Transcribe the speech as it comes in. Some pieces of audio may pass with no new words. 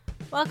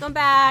Welcome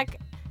back,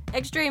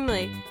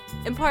 extremely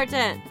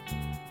important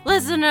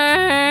listeners.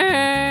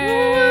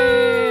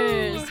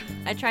 Woo!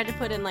 I tried to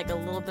put in like a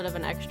little bit of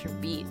an extra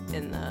beat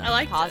in the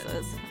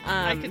pauses.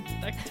 I could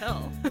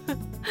tell.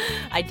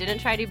 I didn't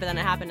try to, but then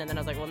it happened, and then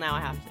I was like, well, now I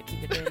have to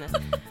keep doing this.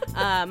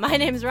 My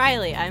name's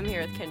Riley. I'm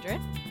here with Kindred.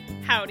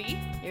 Howdy.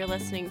 You're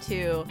listening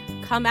to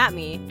Come At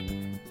Me,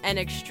 an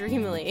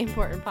extremely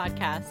important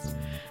podcast.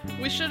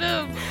 We should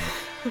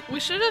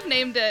have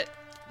named it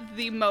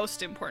The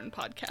Most Important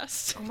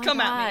Podcast. Oh my Come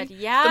God, at me.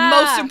 yeah.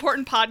 The most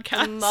important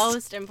podcast. The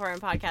most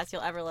important podcast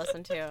you'll ever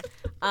listen to.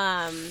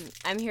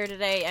 I'm here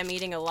today. I'm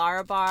eating a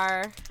Lara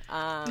bar.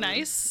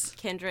 Nice.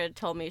 Kindred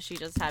told me she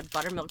just had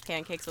buttermilk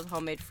pancakes with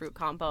homemade fruit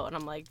compote, and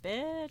I'm like,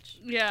 bitch.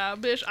 Yeah,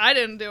 bitch, I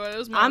didn't do it. It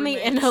was my I'm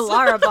roommates. eating a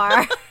Lara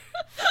bar.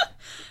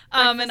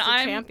 And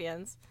I'm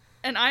champions.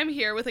 And I'm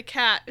here with a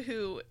cat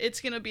who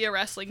it's going to be a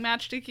wrestling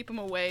match to keep him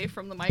away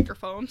from the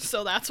microphone.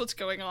 So that's what's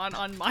going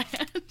on my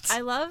end.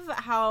 I love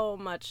how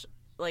much,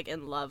 like,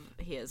 in love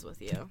he is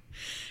with you.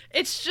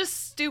 It's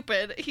just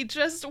stupid. He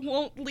just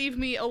won't leave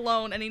me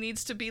alone, and he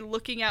needs to be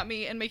looking at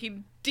me and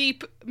making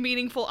deep,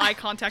 meaningful eye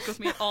contact with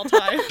me at all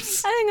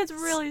times. I think it's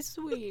really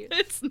sweet.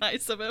 It's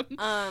nice of him.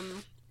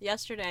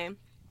 Yesterday,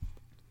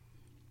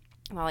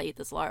 while I eat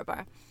this Lara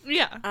bar,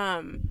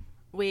 Yeah.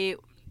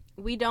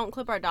 we don't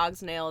clip our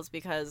dog's nails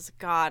because,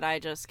 God, I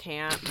just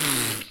can't.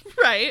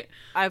 Right.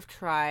 I've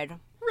tried.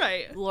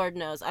 Right. Lord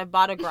knows. I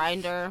bought a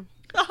grinder.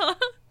 Uh-huh.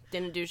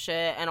 Didn't do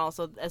shit. And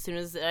also, as soon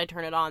as I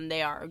turn it on,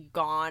 they are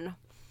gone.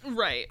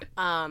 Right.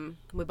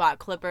 We bought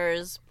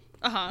clippers.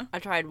 Uh-huh. I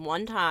tried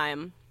one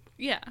time.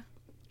 Yeah.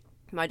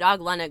 My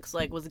dog Lennox,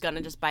 like, was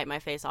gonna just bite my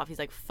face off. He's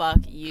like, fuck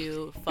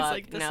you. Fuck He's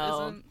like, this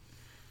no.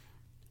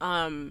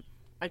 isn't...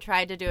 I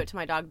tried to do it to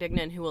my dog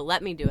Dignan, who will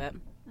let me do it.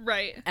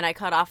 Right. And I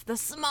cut off the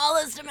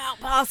smallest amount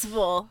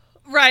possible.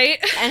 Right.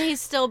 And he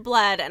still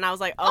bled. And I was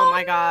like, oh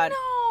my God.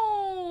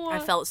 No. I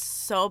felt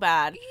so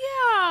bad.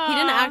 Yeah. He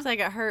didn't act like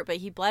it hurt, but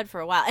he bled for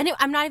a while. And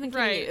I'm not even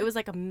kidding Right. you. It was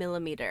like a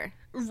millimeter.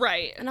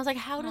 Right. And I was like,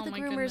 how did Oh the my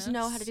groomers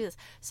know how to do this?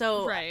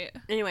 So Right.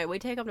 anyway, we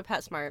take him to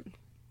PetSmart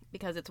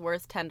because it's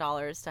worth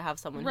 $10 to have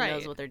someone who Right.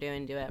 knows what they're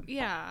doing do it.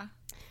 Yeah.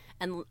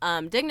 And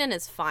Dignan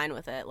is fine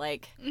with it.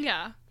 Like,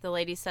 Yeah. the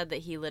lady said that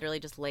he literally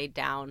just laid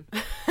down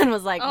and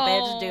was like,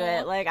 bitch, do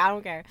it. Like, I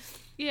don't care.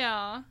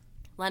 Yeah.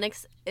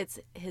 Lennox,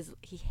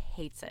 he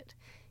hates it.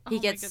 He Oh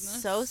my gets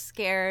goodness. so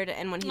scared,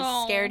 and when he's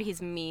Aw. scared,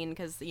 he's mean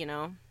because, you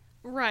know,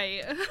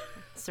 Right.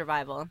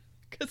 survival.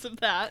 Because of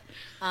that.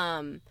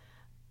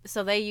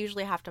 So they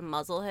usually have to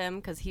muzzle him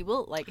because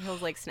he'll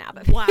snap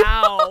at me.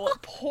 Wow.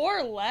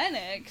 Poor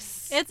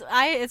Lennox.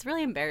 It's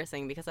really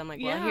embarrassing because I'm like,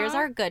 well, Yeah. here's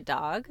our good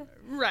dog,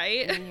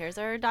 Right. and here's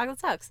our dog that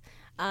sucks.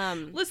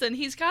 Listen,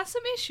 he's got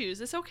some issues.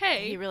 It's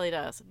okay. He really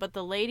does. But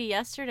the lady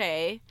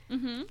yesterday,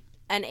 Mm-hmm.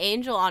 an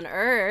angel on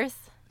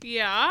earth,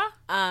 Yeah.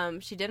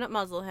 she didn't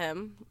muzzle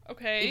him,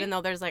 Okay. even though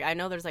there's like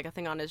a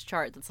thing on his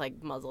chart that's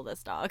like muzzle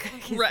this dog.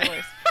 He's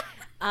Right.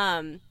 the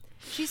worst.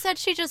 She said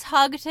she just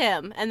hugged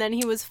him and then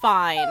he was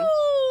fine.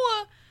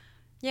 Oh,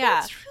 Yeah.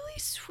 that's really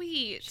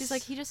sweet. She's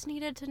like, he just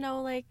needed to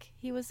know, like,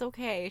 he was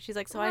okay. She's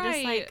like, so I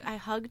just, Right. I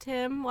hugged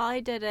him while I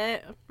did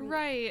it.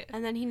 Right.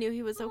 And then he knew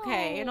he was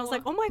okay. And I was Oh.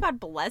 like, oh my God,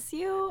 bless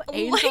you,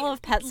 angel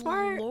of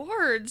PetSmart.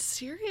 Lord,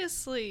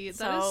 seriously.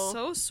 That is So,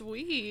 so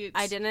sweet.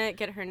 I didn't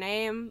get her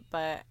name,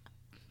 but,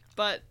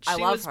 But I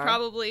she love was her.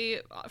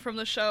 probably, from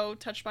the show,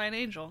 touched by an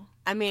angel.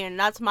 I mean,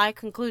 that's my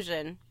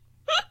conclusion.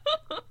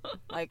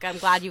 Like, I'm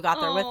glad you got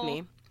there with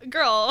me.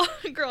 Girl,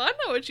 I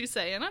know what you're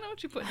saying. I know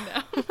what you're putting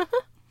down.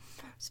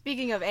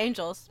 Speaking of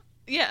angels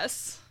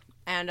Yes.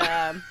 and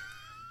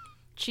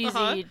cheesy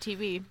Uh-huh.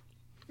 TV.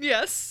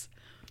 Yes.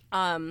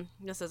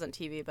 This isn't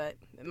TV, but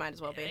it might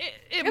as well be.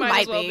 It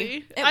might as well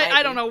be. It might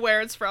I don't be. know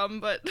where it's from,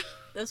 but...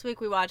 This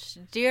week we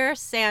watched Dear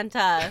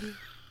Santa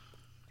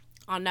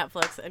on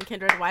Netflix. And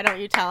Kindred, why don't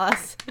you tell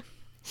us?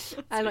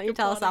 Why don't you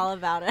tell us all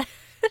about it?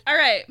 All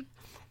right.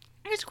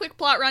 Here's a quick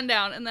plot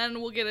rundown, and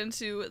then we'll get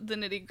into the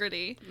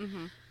nitty-gritty.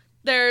 Mm-hmm.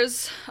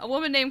 There's a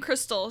woman named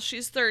Crystal.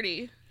 She's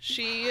 30.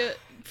 She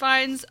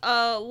finds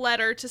a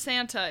letter to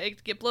Santa.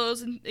 It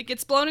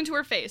gets blown into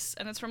her face,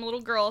 and it's from a little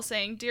girl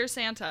saying, "Dear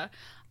Santa,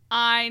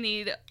 my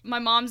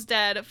mom's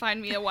dead.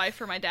 Find me a wife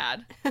for my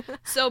dad."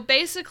 So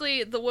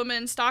basically, the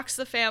woman stalks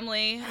the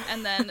family,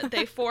 and then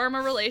they form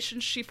a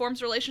relationship. She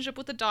forms a relationship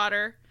with the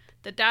daughter.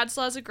 The dad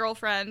still has a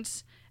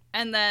girlfriend,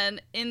 and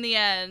then in the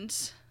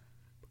end,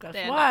 Guess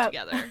they end what? up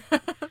together.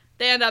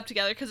 They end up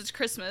together because it's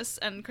Christmas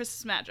and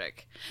Christmas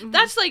magic. Mm-hmm.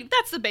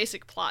 That's the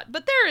basic plot.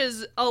 But there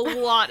is a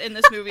lot in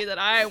this movie that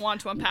I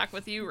want to unpack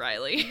with you,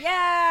 Riley.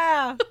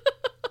 Yeah!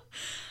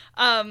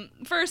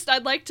 First,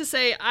 I'd like to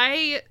say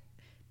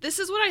this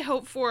is what I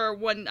hope for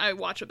when I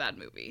watch a bad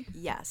movie.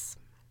 Yes.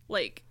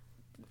 Like,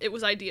 it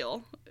was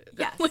ideal.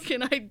 Yes. Like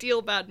an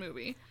ideal bad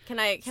movie. Can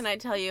I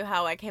tell you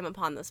how I came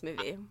upon this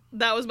movie?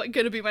 That was going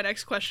to be my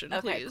next question,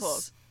 Okay,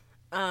 please.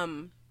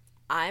 cool.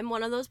 I'm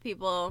one of those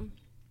people.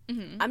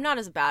 Mm-hmm. I'm not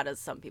as bad as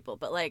some people,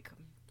 but like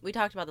we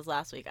talked about this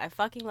last week. I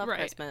fucking love Right.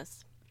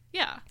 Christmas.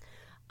 Yeah.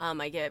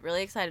 I get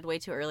really excited way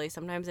too early.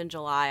 Sometimes in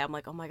July, I'm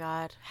like, oh my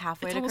God,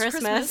 halfway It's to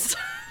Christmas.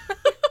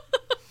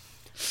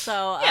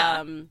 So,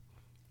 Yeah.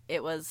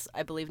 it was,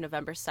 I believe,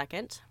 November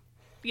 2nd.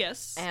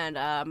 Yes. And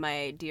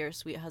my dear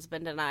sweet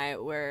husband and I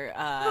were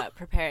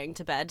preparing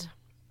to bed,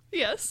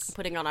 Yes.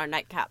 putting on our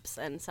nightcaps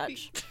and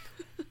such.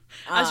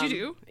 As you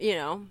do. You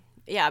know,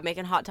 yeah,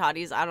 making hot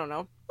toddies. I don't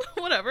know.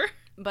 Whatever.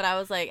 But I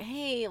was like,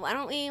 hey, why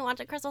don't we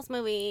watch a Christmas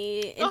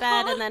movie in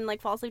bed and then,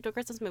 like, fall asleep to a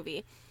Christmas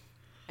movie?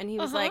 And he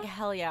was like,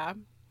 hell yeah.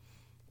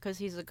 Because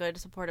he's a good,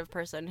 supportive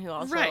person who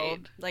also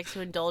likes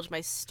to indulge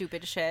my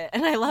stupid shit.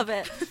 And I love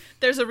it.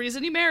 There's a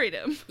reason you married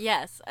him.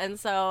 Yes. And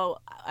so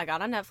I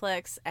got on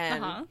Netflix.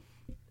 And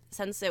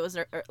since it was,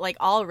 like,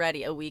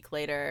 already a week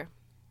later,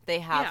 they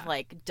have,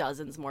 like,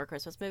 dozens more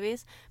Christmas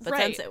movies. But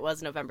since it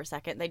was November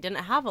 2nd, they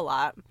didn't have a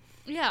lot.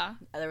 Yeah.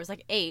 There was,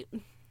 like, 8.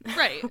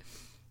 Right.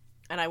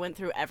 And I went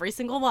through every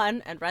single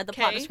one and read the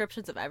plot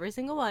descriptions of every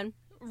single one.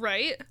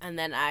 Right. And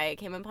then I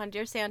came upon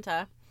Dear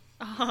Santa.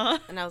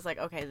 And I was like,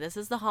 okay, this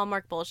is the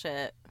Hallmark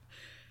bullshit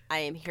I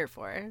am here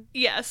for.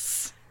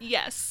 Yes.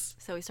 Yes.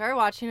 So we started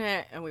watching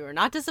it, and we were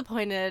not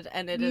disappointed,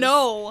 and it is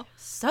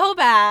so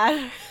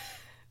bad.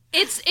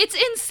 It's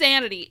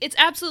insanity. It's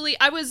absolutely...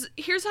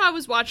 Here's how I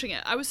was watching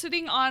it. I was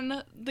sitting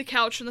on the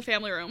couch in the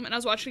family room, and I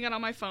was watching it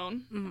on my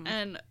phone,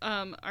 and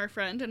our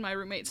friend and my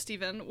roommate,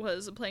 Steven,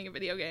 was playing a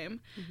video game,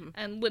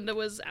 and Linda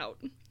was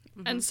out.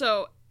 And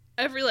so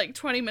every, like,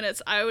 20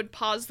 minutes, I would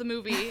pause the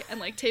movie and,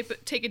 like,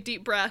 take a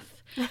deep breath,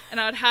 and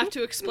I would have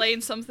to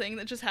explain something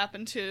that just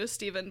happened to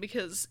Steven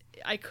because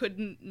I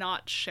couldn't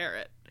not share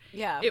it.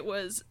 Yeah. It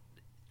was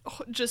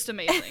just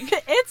amazing.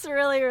 It's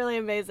really, really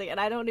amazing,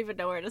 and I don't even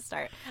know where to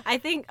start. I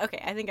think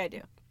I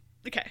do.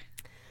 Okay.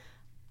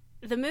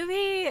 The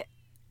movie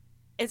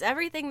is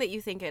everything that you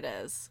think it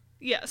is.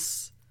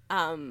 Yes.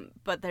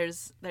 But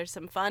there's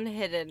some fun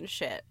hidden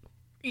shit.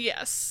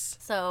 Yes.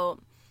 So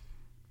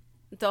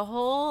the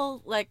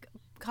whole, like,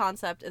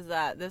 concept is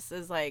that this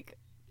is, like,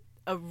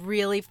 a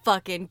really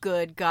fucking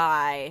good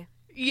guy.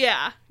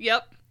 Yeah.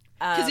 Yep.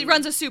 Because he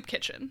runs a soup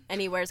kitchen.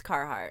 And he wears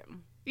Carhartt.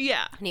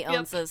 Yeah. And he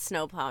owns a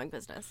snow plowing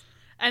business.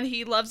 And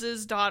he loves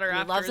his daughter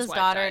He loves his wife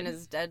daughter died. And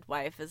his dead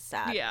wife is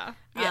sad. Yeah.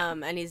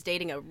 And he's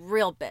dating a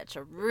real bitch.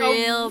 A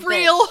real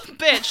bitch.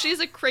 bitch. She's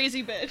a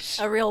crazy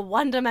bitch. A real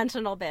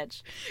one-dimensional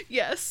bitch.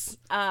 Yes.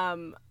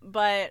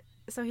 But,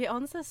 so he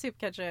owns the soup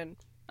kitchen.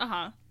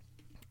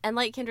 And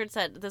like Kindred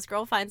said, this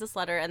girl finds this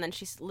letter and then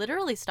she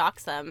literally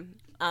stalks them.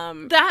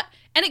 And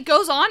it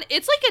goes on.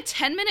 It's like a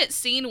 10-minute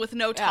scene with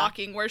no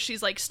talking where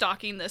she's like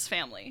stalking this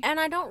family. And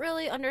I don't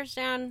really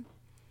understand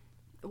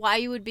why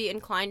you would be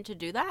inclined to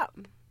do that.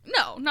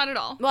 No, not at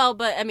all. Well,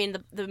 but I mean,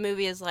 the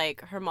movie is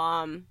like her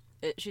mom,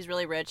 she's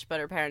really rich, but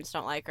her parents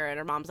don't like her. And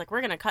her mom's like,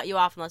 we're going to cut you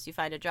off unless you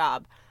find a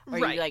job or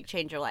you like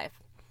change your life.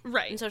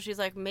 Right. And so she's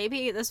like,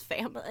 maybe this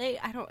family,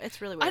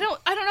 it's really weird.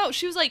 I don't know.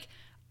 She was like,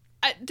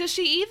 does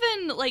she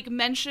even like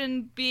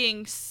mention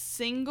being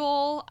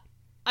single?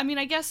 I mean,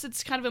 I guess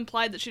it's kind of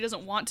implied that she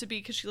doesn't want to be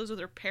because she lives with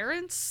her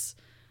parents.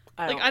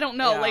 I don't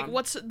know. Yeah. Like,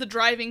 what's the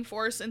driving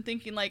force in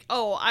thinking, like,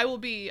 oh, I will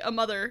be a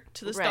mother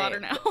to this daughter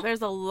now?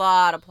 There's a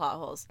lot of plot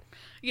holes.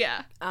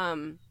 Yeah.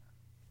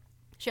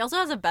 She also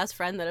has a best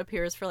friend that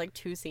appears for, like,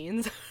 2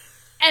 scenes.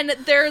 And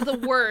they're the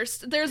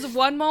worst. There's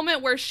one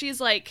moment where she's,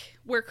 like,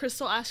 where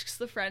Crystal asks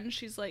the friend,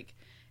 she's like,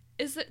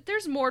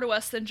 there's more to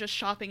us than just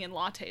shopping and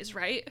lattes,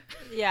 right?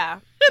 Yeah.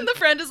 And the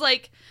friend is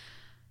like,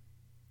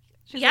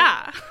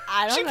 yeah. Like,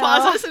 I don't know. She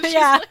pauses and she's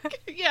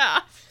like,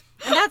 yeah.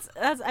 And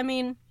that's, I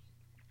mean...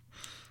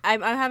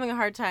 I'm having a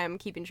hard time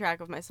keeping track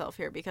of myself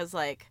here because,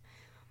 like,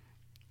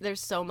 there's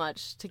so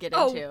much to get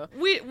into.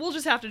 We'll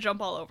just have to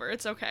jump all over.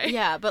 It's okay.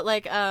 Yeah, but,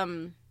 like,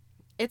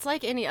 it's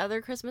like any other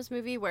Christmas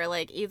movie where,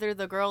 like, either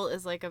the girl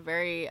is, like, a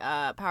very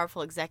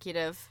powerful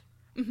executive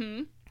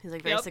who's,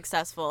 like, very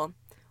successful,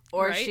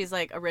 or she's,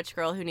 like, a rich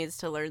girl who needs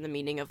to learn the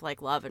meaning of,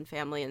 like, love and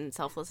family and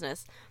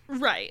selflessness.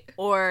 Right.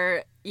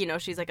 Or, you know,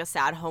 she's, like, a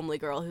sad, homely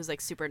girl who's,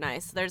 like, super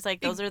nice. There's,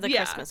 like, those are the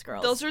Christmas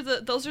girls. Those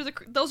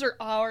are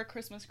our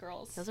Christmas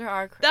girls. Those are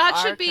our That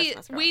should our be,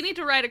 Christmas girls. We need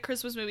to write a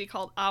Christmas movie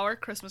called Our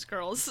Christmas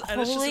Girls. And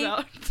Holy it's just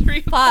about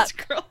 3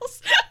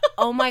 girls.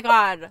 Oh my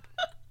God.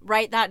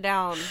 Write that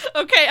down.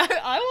 Okay,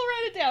 I will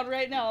write it down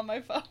right now on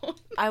my phone.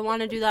 I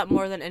want to do that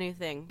more than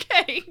anything.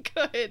 Okay,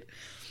 good.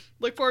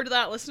 Look forward to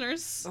that,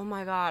 listeners. Oh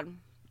my God.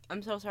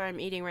 I'm so sorry I'm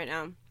eating right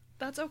now.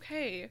 That's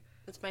okay.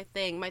 That's my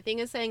thing. My thing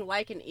is saying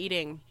like and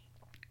eating.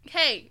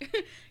 Hey,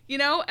 you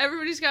know,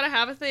 everybody's got to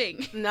have a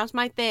thing. And that's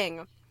my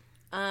thing.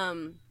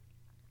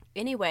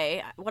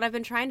 Anyway, what I've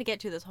been trying to get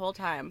to this whole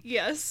time.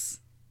 Yes.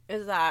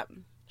 Is that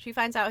she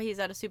finds out he's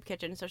at a soup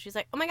kitchen, so she's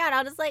like, oh my God,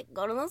 I'll just, like,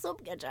 go to the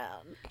soup kitchen.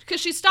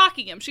 Because she's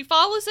stalking him. She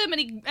follows him,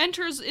 and he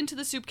enters into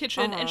the soup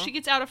kitchen, and she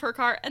gets out of her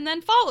car, and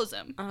then follows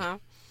him.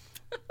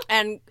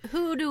 And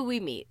who do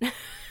we meet?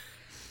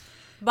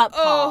 But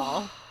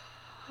Paul.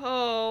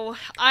 Paul.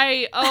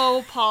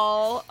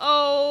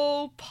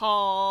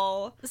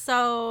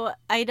 So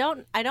I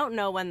don't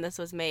know when this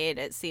was made.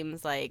 It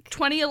seems like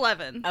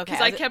 2011. Okay.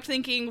 Because I kept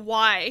thinking,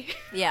 why?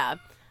 Yeah.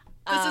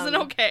 This isn't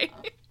okay.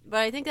 But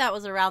I think that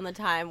was around the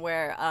time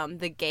where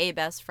the gay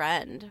best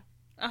friend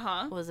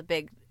was a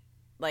big,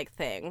 like,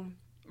 thing.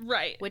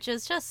 Right. Which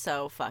is just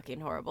so fucking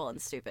horrible and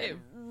stupid. It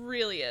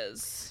really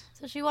is.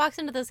 So she walks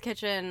into this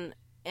kitchen,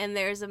 and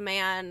there's a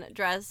man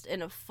dressed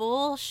in a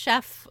full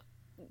chef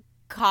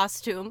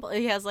costume.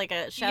 He has, like,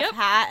 a chef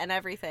hat and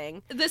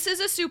everything. This is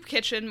a soup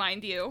kitchen,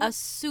 mind you. A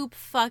soup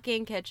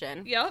fucking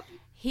kitchen. Yep.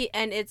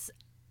 And it's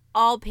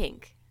all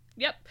pink.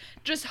 Yep.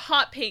 Just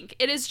hot pink.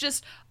 It is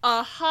just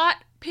a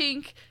hot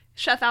pink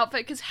chef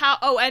outfit, because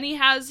and he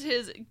has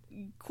his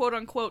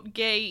quote-unquote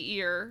gay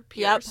ear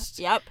pierced.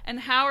 Yep. And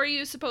how are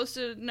you supposed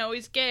to know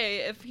he's gay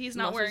if he's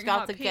not wearing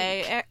hot pink? He's got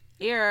the gay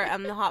ear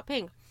and the hot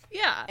pink.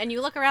 Yeah. And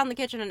you look around the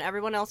kitchen and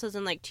everyone else is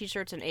in, like,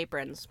 t-shirts and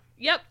aprons.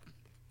 Yep.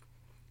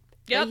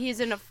 And he's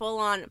in a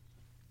full-on...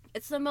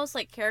 It's the most,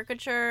 like,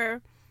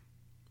 caricature,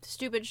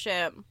 stupid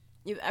shit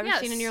you've ever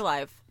seen in your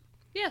life.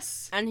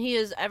 Yes. And he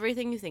is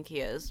everything you think he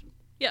is.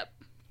 Yep.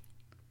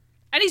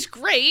 And he's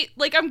great.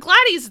 Like, I'm glad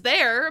he's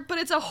there, but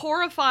it's a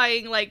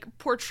horrifying, like,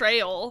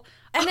 portrayal.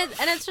 And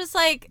it's just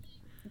like,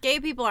 gay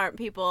people aren't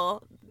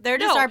people. They're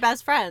just our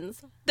best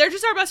friends. They're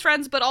just our best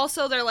friends, but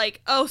also they're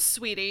like, oh,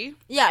 sweetie.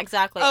 Yeah,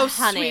 exactly. Oh,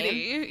 honey.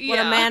 sweetie. What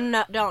a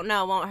man don't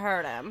know won't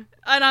hurt him.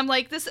 And I'm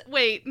like,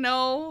 wait,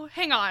 no,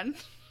 hang on.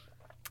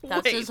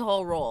 That's his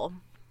whole role.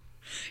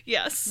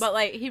 Yes. But,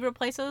 like, he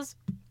replaces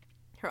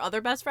her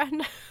other best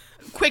friend.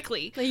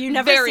 Quickly. Like, you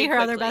never see her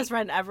other best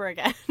friend ever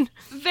again.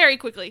 Very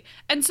quickly.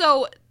 And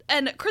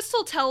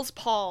Crystal tells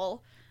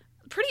Paul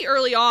pretty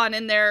early on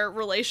in their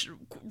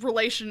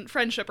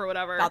friendship or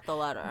whatever. About the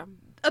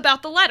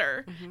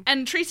letter. Mm-hmm.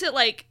 And treats it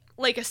like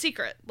a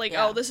secret. Like,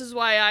 oh, this is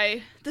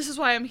why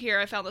I'm here.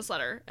 I found this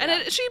letter. And I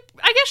guess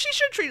she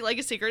should treat it like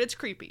a secret. It's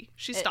creepy.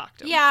 She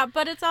stalked him. Yeah,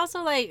 but it's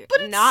also, like,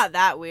 not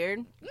that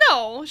weird.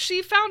 No,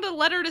 she found a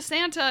letter to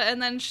Santa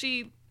and then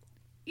she...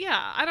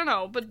 Yeah, I don't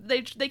know, but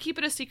they keep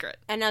it a secret.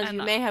 And as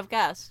you may have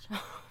guessed,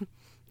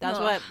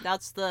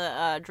 that's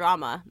the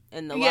drama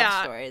in the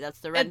love story. That's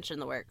the wrench in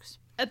the works.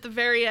 At the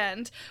very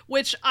end,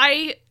 which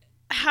I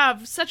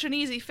have such an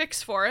easy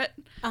fix for it.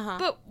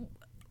 But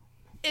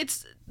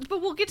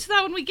we'll get to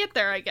that when we get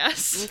there, I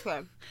guess.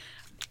 Okay.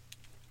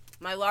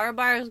 My Lara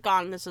bar is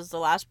gone. This is the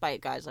last bite,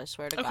 guys. I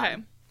swear to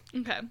God.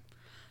 Okay.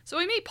 So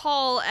we meet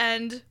Paul,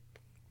 and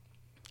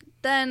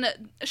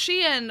then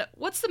she and...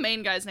 What's the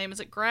main guy's name? Is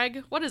it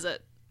Greg? What is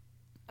it?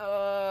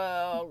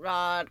 Oh,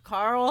 God.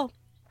 Carl?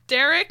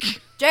 Derek?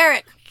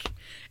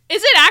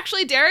 Is it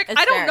actually Derek?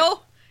 I don't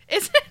know.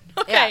 Is it?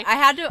 Okay.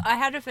 Yeah, I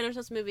had to finish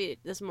this movie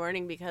this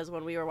morning because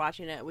when we were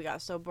watching it, we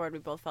got so bored we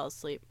both fell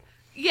asleep.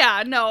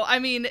 Yeah, no, I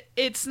mean,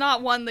 it's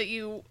not one that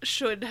you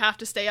should have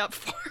to stay up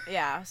for.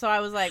 Yeah, so I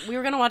was like, we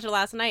were going to watch it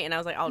last night, and I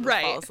was like, I'll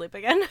just fall asleep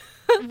again.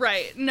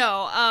 Right,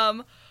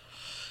 no,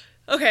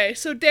 okay,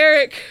 so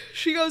Derek,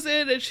 she goes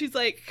in, and she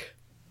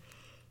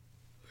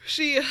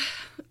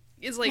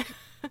is, like,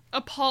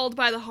 appalled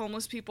by the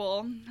homeless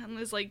people, and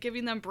is, like,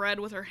 giving them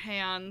bread with her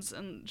hands,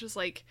 and just,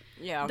 like,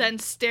 then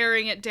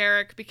staring at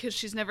Derek because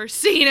she's never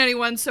seen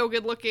anyone so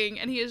good looking,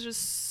 and he is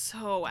just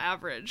so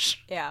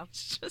average. Yeah.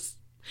 It's just...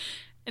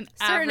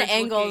 Certain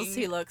angles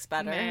he looks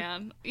better.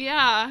 Man.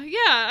 Yeah.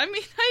 I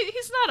mean,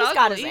 he's not ugly. He's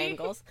got his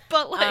angles.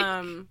 But,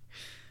 like...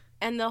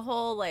 and the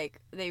whole,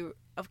 like, they,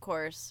 of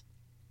course,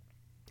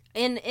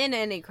 in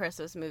any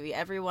Christmas movie,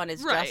 everyone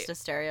is just a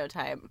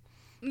stereotype.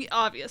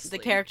 Obviously.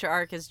 The character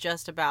arc is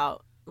just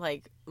about,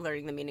 like,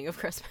 learning the meaning of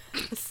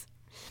Christmas.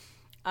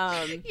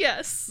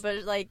 Yes.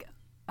 But, like,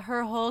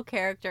 her whole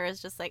character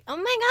is just like, oh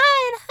my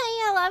God,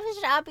 I love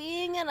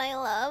shopping and I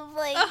love,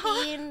 like,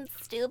 being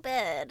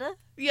stupid.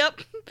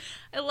 Yep.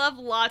 I love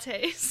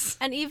lattes.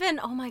 And even,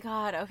 oh my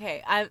God,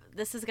 okay,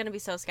 this is going to be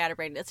so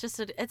scatterbrained. It's just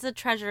it's a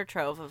treasure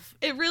trove of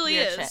It really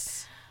is.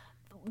 Shit.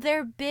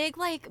 Their big,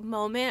 like,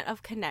 moment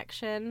of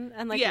connection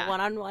and, like,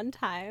 one-on-one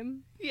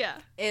time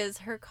is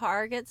her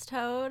car gets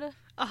towed.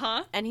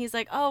 And he's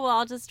like, oh, well,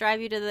 I'll just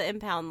drive you to the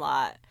impound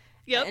lot.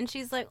 Yep. And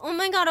she's like, oh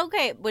my God,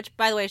 okay. Which,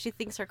 by the way, she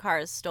thinks her car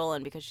is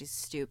stolen because she's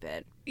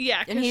stupid.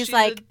 Yeah, because she's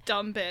like, a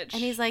dumb bitch.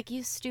 And he's like,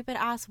 you stupid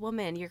ass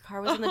woman, your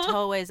car was in the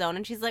towaway zone.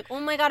 And she's like, oh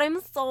my God, I'm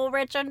so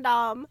rich and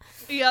dumb.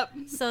 Yep.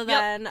 So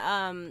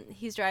then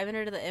he's driving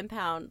her to the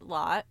impound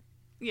lot.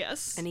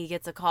 Yes. And he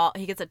gets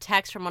a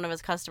text from one of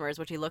his customers,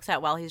 which he looks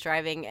at while he's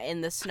driving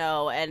in the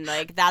snow. And,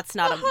 like, that's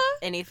not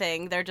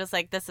anything. They're just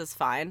like, this is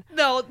fine.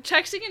 No,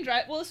 texting and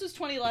drive. Well, this was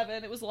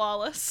 2011. It was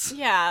lawless.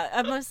 Yeah.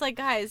 I'm just like,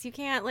 guys, you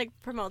can't, like,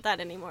 promote that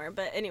anymore.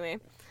 But anyway,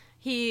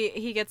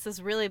 he gets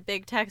this really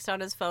big text on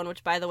his phone,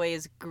 which, by the way,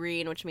 is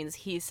green, which means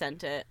he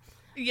sent it.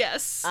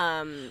 Yes.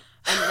 And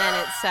then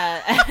it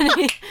said... I didn't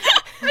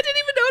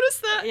even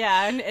notice that.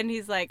 Yeah. And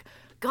he's like,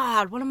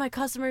 God, one of my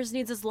customers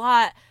needs his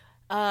lot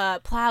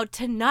plowed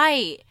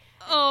tonight.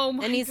 Oh my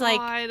God. And he's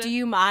like, do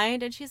you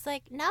mind? And she's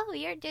like, no,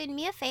 you're doing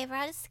me a favor.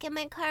 I'll just get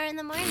my car in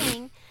the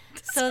morning.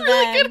 That's a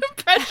really good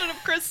impression of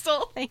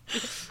Crystal. Thank you.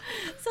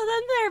 So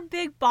then their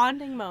big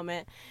bonding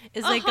moment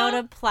is they go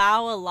to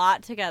plow a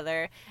lot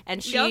together,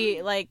 and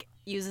she like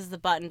uses the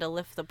button to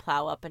lift the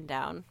plow up and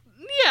down.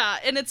 Yeah,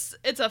 and it's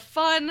a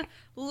fun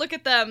look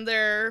at them.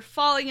 They're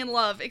falling in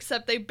love,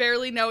 except they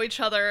barely know each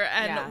other,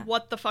 and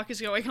what the fuck is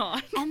going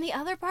on? And the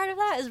other part of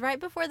that is right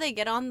before they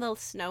get on the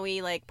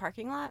snowy, like,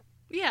 parking lot.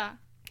 Yeah.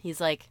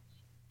 He's like,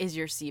 is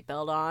your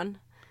seatbelt on?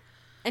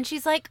 And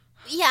she's like,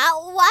 yeah,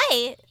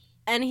 why?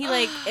 And he,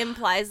 like,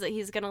 implies that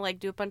he's gonna, like,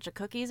 do a bunch of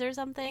cookies or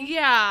something.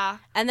 Yeah.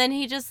 And then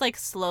he just, like,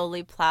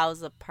 slowly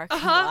plows the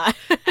parking lot.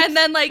 And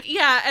then, like,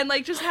 and,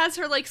 like, just has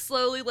her, like,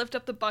 slowly lift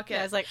up the bucket.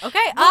 Yeah, it's like,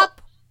 okay,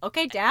 up.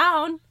 Okay,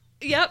 down.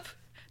 Yep.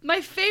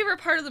 My favorite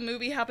part of the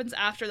movie happens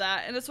after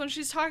that, and it's when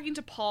she's talking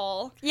to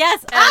Paul.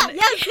 Yes.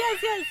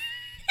 Yes.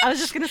 I was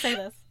just gonna say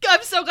this.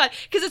 I'm so glad,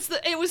 because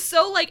it was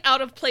so, like,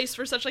 out of place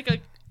for such, like, a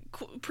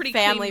pretty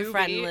family clean movie.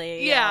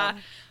 Friendly. Yeah.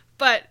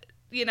 But,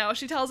 you know,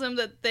 she tells him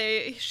that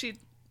they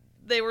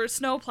were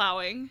snow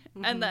plowing,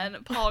 and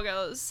then Paul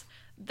goes,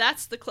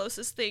 "That's the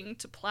closest thing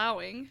to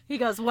plowing." He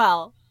goes,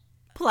 "Well,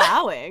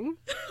 plowing."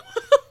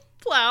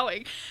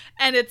 Plowing.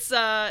 And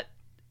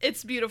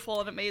it's beautiful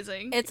and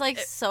amazing. It's like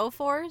so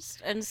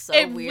forced and so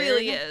it weird. It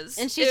really is.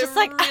 And she's just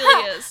like,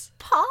 really is.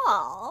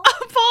 Paul.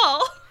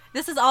 Paul.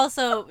 This is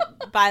also,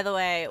 by the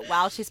way,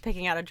 while she's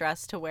picking out a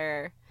dress to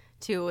wear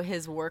to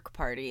his work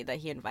party that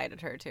he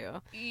invited her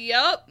to.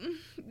 Yep.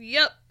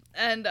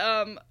 And,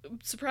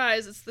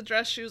 surprise, it's the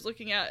dress she was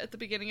looking at the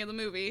beginning of the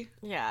movie.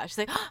 Yeah, she's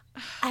like,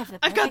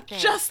 I've got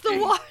just the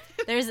one.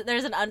 There's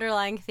an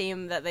underlying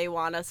theme that they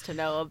want us to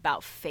know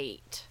about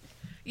fate.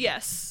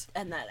 Yes.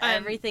 And that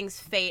everything's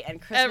fate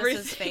and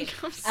Christmas is fate.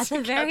 At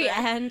the very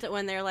end,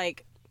 when they're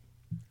like,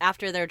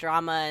 after their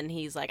drama, and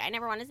he's like, I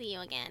never want to see you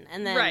again.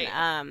 And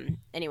then,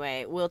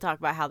 anyway, we'll talk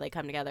about how they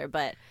come together,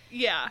 but.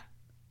 Yeah.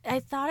 I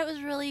thought it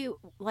was really,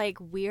 like,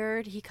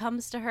 weird. He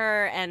comes to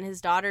her, and his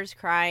daughter's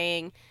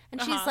crying,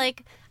 and she's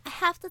like, I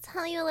have to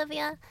tell you,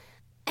 Olivia,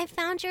 I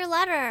found your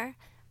letter.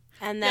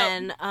 And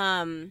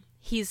then,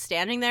 he's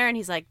standing there, and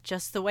he's like,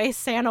 just the way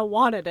Santa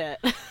wanted it.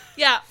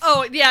 Yeah.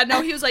 Oh, yeah,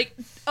 no, he was like,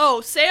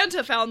 oh,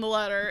 Santa found the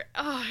letter.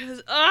 Oh,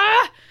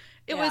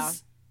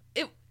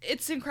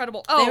 it's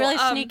incredible. Oh, they really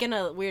sneak in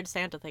a weird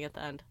Santa thing at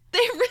the end. They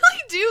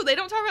really do. They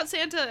don't talk about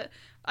Santa.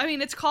 I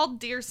mean, it's called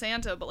Dear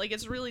Santa, but, like,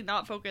 it's really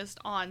not focused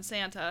on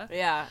Santa.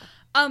 Yeah.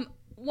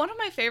 One of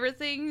my favorite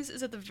things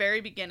is at the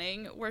very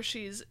beginning where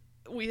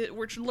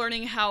we're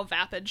learning how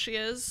vapid she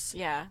is.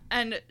 Yeah.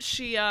 And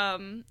she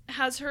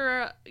has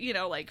her, you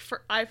know, like,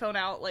 for iPhone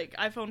out, like,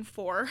 iPhone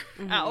 4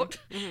 out.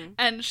 Mm-hmm.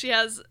 And she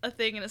has a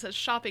thing, and it says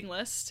shopping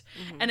list.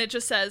 Mm-hmm. And it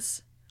just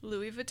says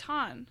Louis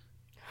Vuitton,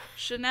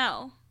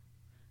 Chanel,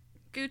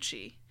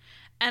 Gucci.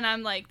 And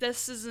I'm like,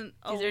 this isn't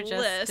a list. These are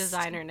just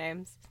designer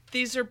names.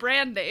 These are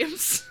brand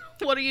names.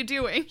 What are you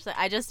doing? She's like,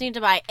 I just need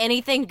to buy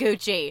anything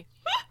Gucci.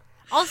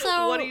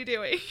 Also, what are you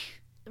doing?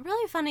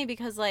 Really funny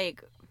because,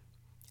 like,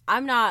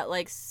 I'm not,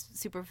 like,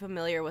 super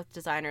familiar with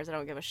designers. I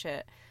don't give a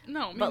shit.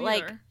 No, me but,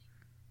 neither. Like,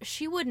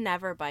 she would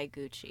never buy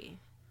Gucci.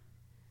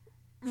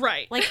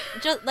 Right. Like,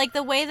 just, like,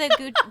 the way that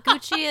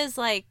Gucci is,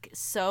 like,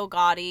 so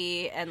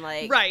gaudy and,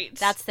 like,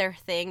 that's their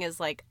thing is,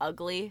 like,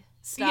 ugly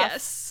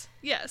stuff.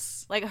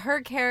 Yes. Like, her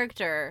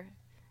character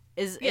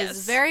is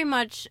very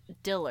much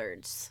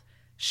Dillard's.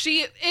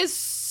 She is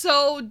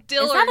so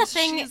Dillard's. Is that a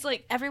thing She's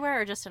like everywhere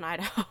or just in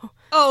Idaho?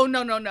 Oh,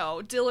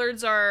 no.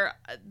 Dillard's they're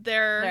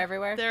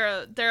everywhere?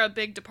 They're a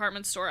big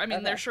department store. I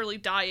mean, they're surely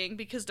dying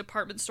because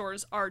department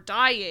stores are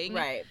dying.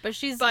 Right. But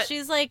she's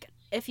like,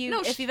 if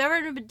you've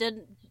ever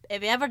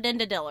been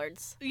to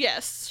Dillard's.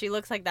 Yes. She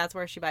looks like that's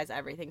where she buys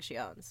everything she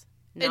owns.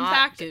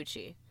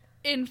 Gucci.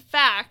 In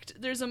fact,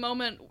 there's a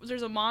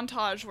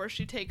montage where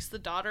she takes the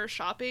daughter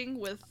shopping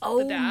with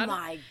the dad. Oh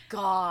my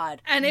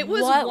god. And it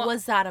was what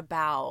was that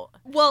about?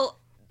 Well,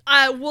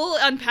 I will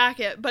unpack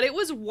it, but it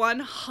was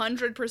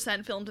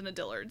 100% filmed in a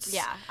Dillard's.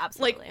 Yeah,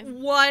 absolutely. Like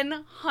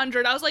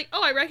 100. I was like,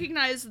 oh, I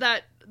recognize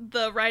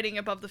the writing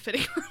above the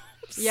fitting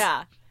rooms.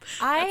 Yeah.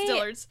 That's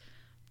Dillard's.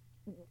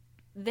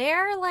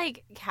 They're,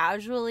 like,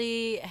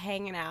 casually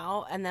hanging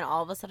out, and then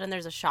all of a sudden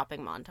there's a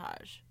shopping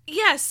montage.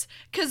 Yes,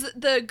 because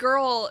the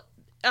girl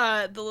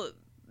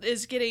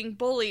is getting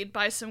bullied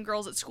by some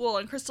girls at school,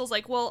 and Crystal's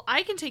like, well,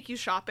 I can take you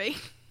shopping.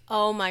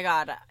 Oh my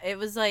god. It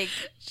was like...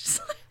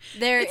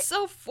 it's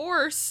so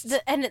forced.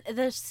 And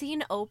the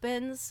scene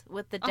opens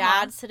with the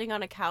dad sitting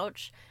on a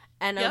couch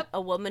and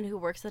a woman who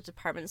works at the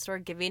department store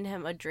giving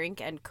him a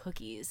drink and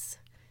cookies.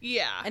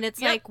 Yeah. And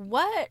it's like,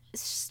 what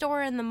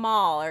store in the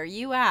mall are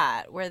you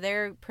at where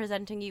they're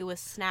presenting you with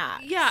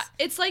snacks? Yeah,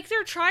 it's like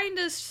they're trying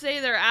to say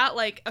they're at,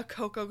 like, a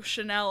Coco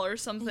Chanel or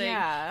something.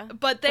 Yeah.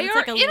 But they are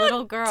like a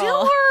little girl.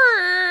 Dillard's.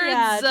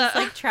 Yeah, just,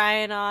 like,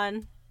 trying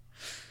on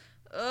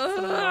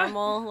some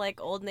normal,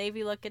 like, Old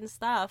Navy looking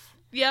stuff.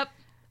 Yep.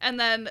 And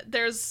then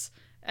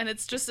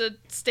it's just a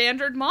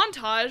standard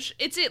montage.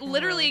 It's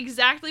literally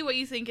exactly what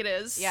you think it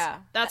is. Yeah.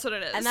 That's what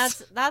it is. And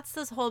that's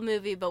this whole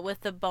movie, but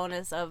with the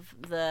bonus of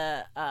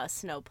the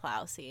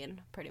snowplow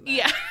scene, pretty much.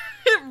 Yeah.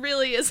 It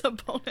really is a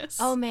bonus.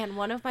 Oh, man.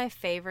 One of my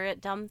favorite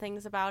dumb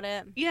things about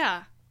it.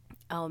 Yeah.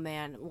 Oh,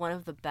 man. One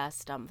of the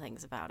best dumb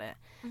things about it.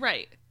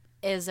 Right.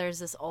 Is there's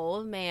this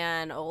old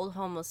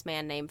homeless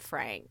man named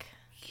Frank.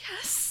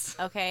 Yes.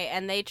 Okay,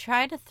 and they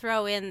try to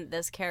throw in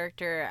this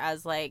character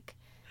as, like...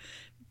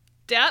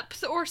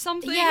 depth or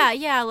something?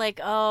 Yeah, like,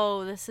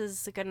 oh, this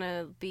is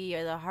gonna be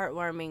the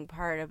heartwarming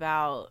part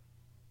about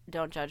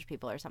don't judge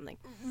people or something.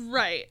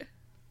 Right.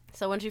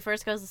 So when she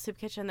first goes to the soup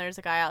kitchen, there's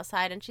a guy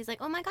outside, and she's like,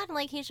 oh my god,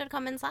 like, he should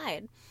come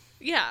inside.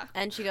 Yeah.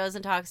 And she goes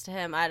and talks to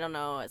him, I don't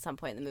know, at some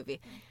point in the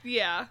movie.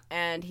 Yeah.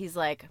 And he's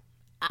like,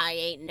 I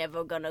ain't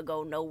never gonna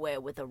go nowhere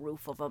with a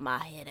roof over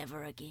my head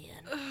ever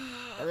again.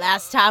 The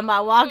last time I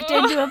walked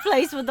into a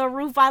place with a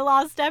roof, I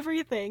lost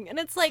everything. And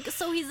it's like,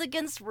 so he's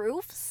against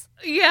roofs?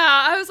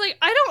 Yeah, I was like,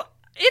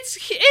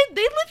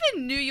 they live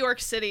in New York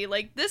City.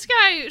 Like, this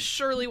guy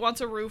surely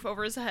wants a roof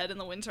over his head in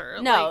the winter.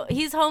 No, like,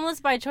 he's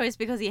homeless by choice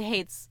because he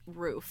hates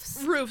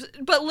roofs. Roofs.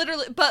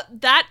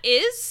 But that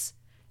is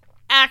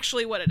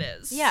actually what it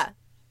is. Yeah.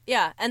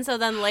 Yeah. And so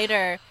then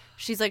later,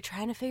 she's like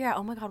trying to figure out,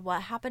 oh my god,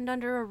 what happened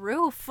under a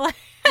roof?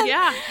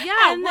 Yeah.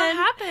 And what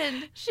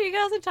happened? She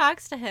goes and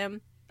talks to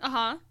him.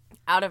 Uh-huh.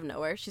 Out of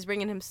nowhere. She's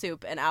bringing him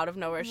soup, and out of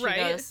nowhere she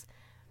goes,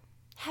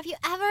 have you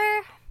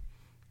ever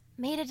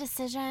made a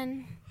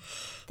decision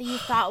that you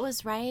thought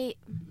was right,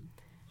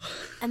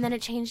 and then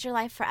it changed your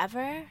life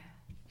forever?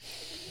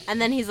 And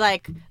then he's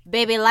like,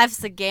 baby,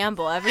 life's a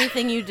gamble.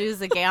 Everything you do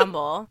is a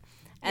gamble.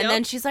 And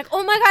then she's like,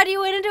 oh my god, you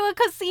went into a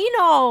casino.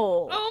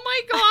 Oh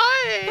my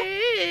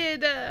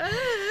god.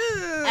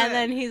 And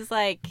then he's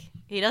like,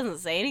 he doesn't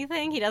say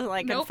anything. He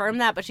doesn't confirm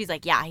that, but she's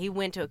like, yeah, he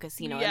went to a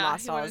casino and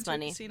lost all his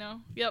money.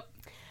 Casino. Yep.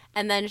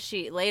 And then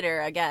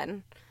later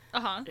again,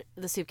 uh-huh,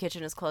 the soup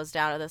kitchen is closed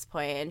down at this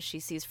point, and she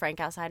sees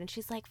Frank outside, and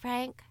she's like,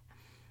 Frank,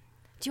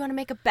 do you want to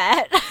make a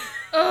bet?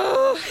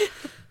 Oh.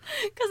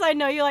 Because I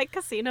know you like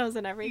casinos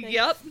and everything.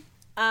 Yep.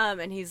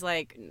 And he's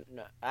like,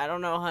 I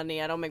don't know,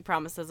 honey. I don't make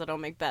promises. I don't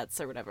make bets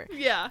or whatever.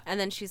 Yeah. And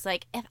then she's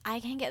like, if I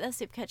can get the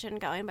soup kitchen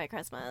going by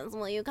Christmas,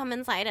 will you come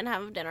inside and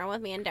have dinner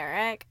with me and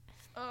Derek?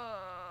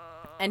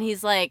 And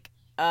he's like,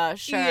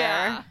 sure.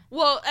 Yeah.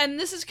 Well, and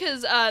this is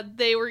because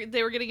they were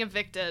getting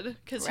evicted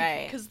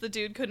because the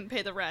dude couldn't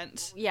pay the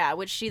rent. Yeah,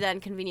 which she then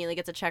conveniently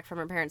gets a check from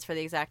her parents for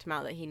the exact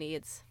amount that he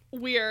needs.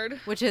 Weird.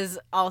 Which is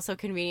also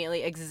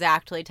conveniently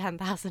exactly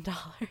 $10,000.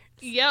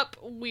 Yep,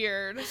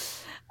 weird.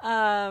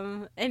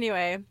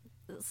 Anyway,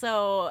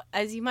 so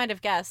as you might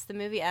have guessed, the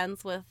movie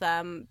ends with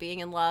them being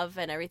in love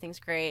and everything's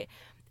great.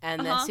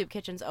 And the soup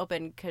kitchen's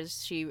open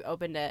because she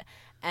opened it.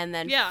 And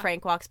then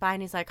Frank walks by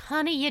and he's like,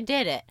 honey, you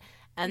did it.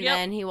 And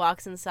then he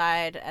walks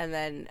inside and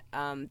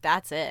then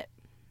that's it.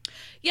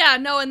 Yeah,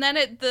 no, and then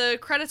the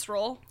credits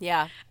roll.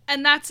 Yeah.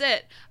 And that's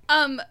it.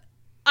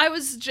 I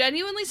was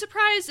genuinely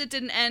surprised it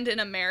didn't end in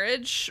a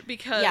marriage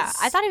because... Yeah,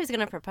 I thought he was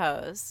going to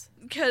propose.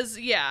 Because,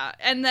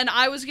 and then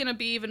I was going to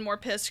be even more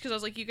pissed because I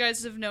was like, you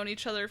guys have known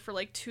each other for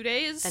like 2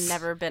 days. And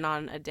never been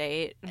on a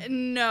date.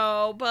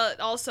 No, but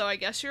also I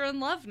guess you're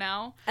in love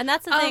now. And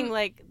that's the thing,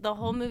 like, the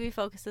whole movie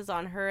focuses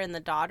on her and the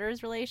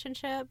daughter's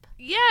relationship.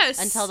 Yes.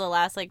 Until the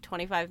last, like,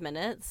 25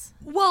 minutes.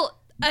 Well...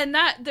 And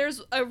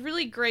there's a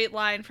really great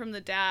line from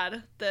the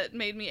dad that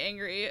made me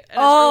angry. And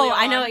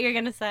I know what you're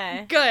going to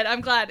say. Good,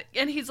 I'm glad.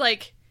 And he's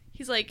like,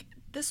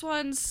 this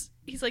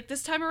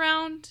time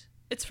around,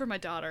 it's for my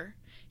daughter.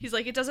 He's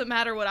like, it doesn't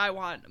matter what I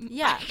want.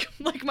 Yeah.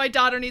 Like my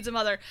daughter needs a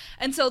mother.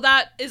 And so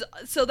that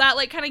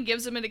like kind of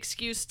gives him an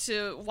excuse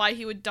to why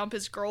he would dump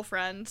his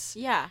girlfriend.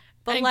 Yeah.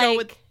 But and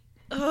like,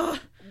 go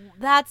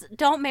with,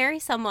 don't marry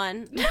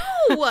someone.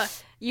 No!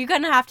 You're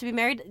going to have to be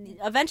married.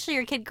 Eventually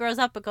your kid grows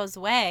up, it goes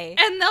away.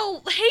 And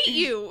they'll hate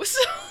you.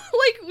 So,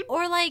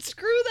 or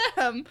screw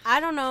them. I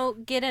don't know,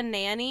 get a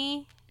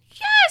nanny.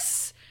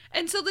 Yes!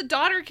 And so the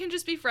daughter can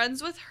just be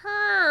friends with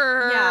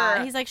her.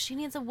 Yeah. He's like, she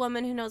needs a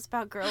woman who knows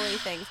about girly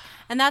things.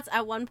 And that's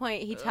at one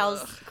point he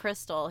tells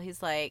Crystal,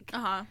 he's like,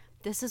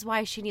 this is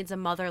why she needs a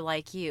mother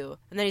like you.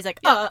 And then he's like,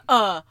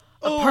 a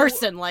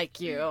person like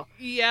you.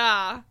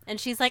 Yeah. And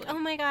she's like, oh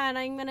my god,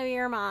 I'm gonna be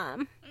your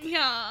mom.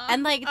 Yeah.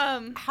 And like,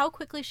 how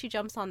quickly she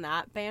jumps on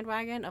that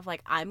bandwagon of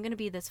like, I'm gonna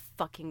be this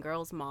fucking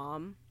girl's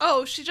mom.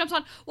 Oh, she jumps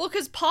on. Well,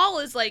 because Paul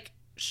is like,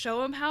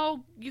 show him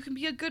how you can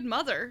be a good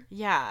mother.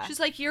 Yeah. She's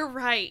like, you're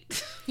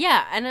right.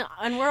 Yeah,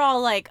 and we're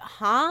all like,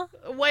 huh?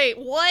 Wait,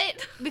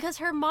 what? Because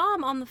her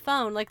mom on the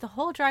phone, like the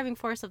whole driving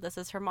force of this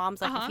is her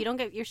mom's like, if you don't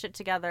get your shit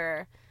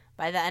together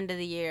by the end of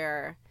the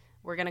year,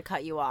 we're gonna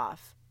cut you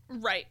off.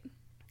 Right.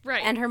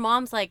 And her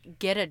mom's like,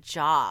 get a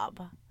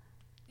job.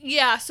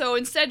 Yeah, so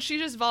instead she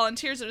just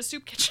volunteers at a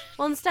soup kitchen.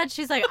 Well, instead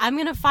she's like, I'm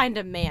gonna find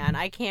a man.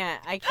 I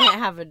can't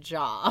have a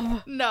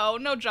job.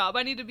 No job.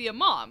 I need to be a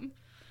mom.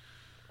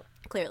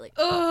 Clearly.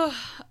 Ugh.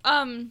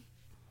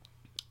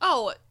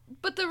 Oh,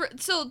 but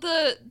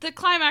the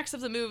climax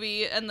of the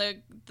movie and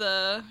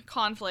the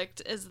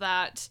conflict is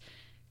that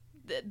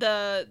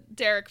the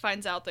Derek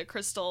finds out that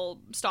Crystal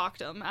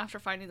stalked him after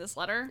finding this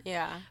letter.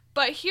 Yeah.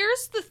 But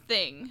here's the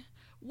thing.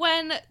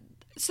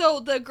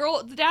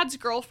 The dad's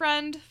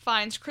girlfriend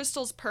finds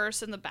Crystal's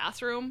purse in the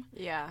bathroom.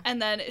 Yeah.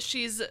 And then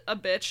she's a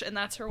bitch, and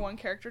that's her one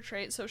character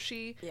trait. So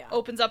she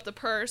opens up the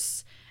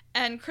purse,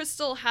 and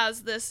Crystal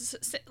has this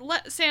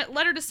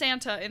letter to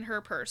Santa in her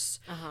purse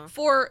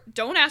for,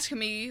 don't ask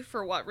me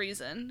for what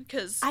reason,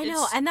 because I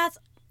know, and that's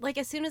like,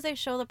 as soon as they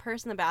show the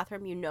purse in the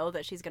bathroom, you know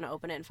that she's going to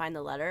open it and find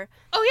the letter.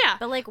 Oh, yeah.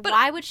 But, like,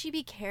 why would she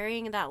be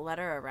carrying that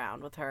letter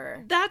around with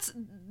her? That's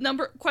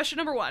question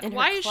number one.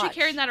 Why is she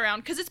carrying that around?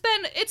 Because it's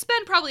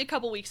been probably a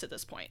couple weeks at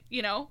this point,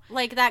 you know?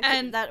 Like,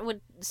 that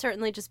would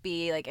certainly just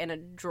be, like, in a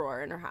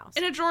drawer in her house.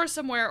 In a drawer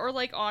somewhere, or,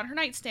 like, on her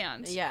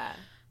nightstand. Yeah.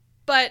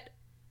 But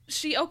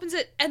she opens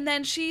it, and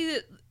then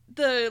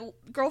the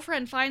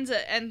girlfriend finds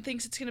it and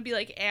thinks it's going to be,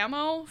 like,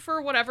 ammo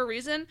for whatever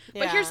reason.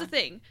 Yeah. But here's the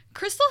thing.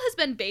 Crystal has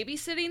been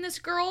babysitting this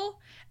girl,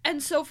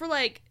 and so for,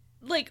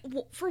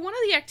 for one of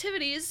the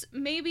activities,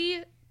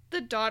 maybe the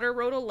daughter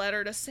wrote a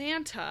letter to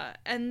Santa,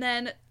 and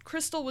then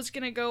Crystal was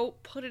going to go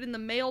put it in the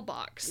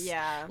mailbox.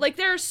 Yeah. Like,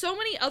 there are so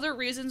many other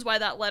reasons why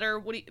that letter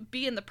would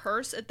be in the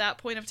purse at that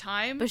point of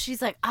time. But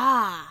she's like,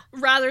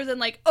 rather than,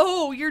 like,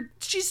 oh,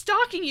 she's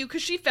stalking you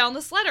because she found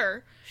this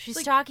letter. She's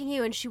stalking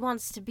you and she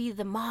wants to be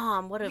the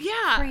mom. What a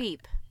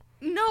creep.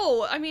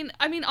 No, I mean,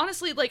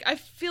 honestly, like, I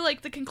feel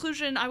like the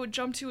conclusion I would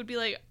jump to would be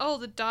like, oh,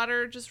 the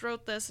daughter just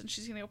wrote this and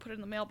she's gonna go put it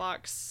in the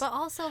mailbox. But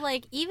also,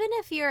 like, even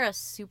if you're a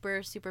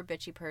super, super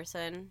bitchy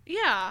person.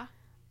 Yeah.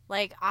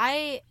 Like,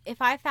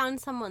 if I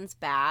found someone's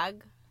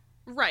bag.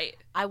 Right.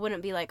 I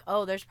wouldn't be like,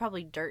 oh, there's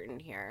probably dirt in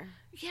here.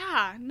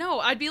 Yeah,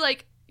 no, I'd be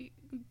like,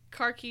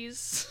 car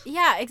keys.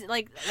 Yeah,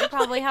 like, they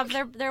probably have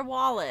their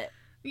wallet.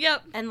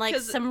 Yep. And, like,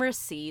 some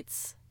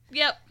receipts.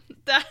 Yep,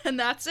 and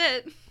that's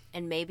it.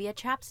 And maybe a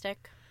chapstick.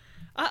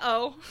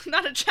 Uh-oh,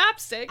 not a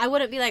chapstick. I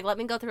wouldn't be like, let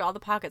me go through all the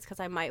pockets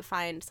because I might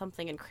find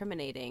something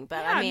incriminating.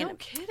 But, yeah, I mean, no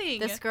kidding.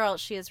 This girl,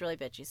 she is really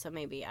bitchy, so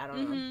maybe, I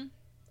don't know.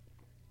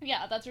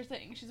 Yeah, that's her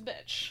thing. She's a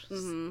bitch.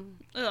 Mm-hmm.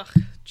 Ugh,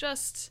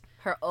 just...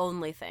 her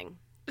only thing.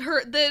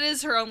 That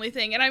is her only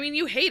thing. And I mean,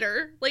 you hate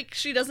her. Like,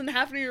 she doesn't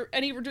have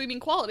any redeeming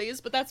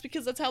qualities, but that's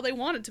because that's how they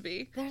want it to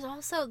be.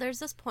 There's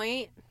this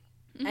point,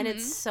 and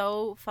it's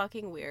so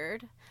fucking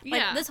weird.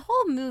 Yeah. Like, this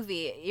whole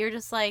movie, you're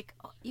just like,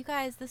 oh, you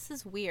guys, this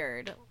is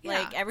weird. Yeah.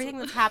 Like, everything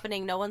that's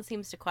happening, no one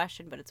seems to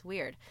question, but it's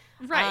weird.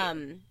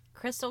 Right.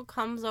 Crystal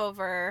comes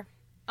over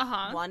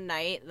one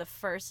night, the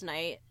first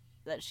night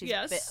that she's...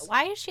 Yes.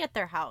 Why is she at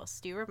their house?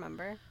 Do you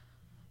remember?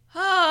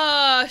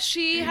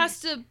 She has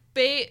to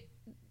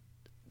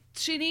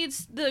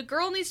the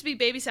girl needs to be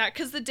babysat,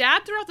 because the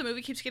dad throughout the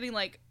movie keeps getting,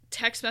 like,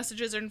 text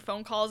messages and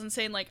phone calls and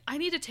saying, like, I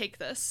need to take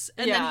this.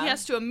 And then he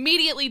has to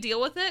immediately deal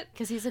with it.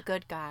 Because he's a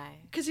good guy.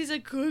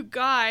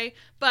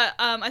 But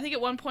I think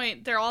at one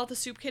point they're all at the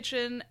soup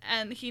kitchen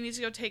and he needs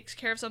to go take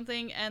care of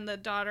something. And the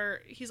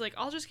daughter, he's like,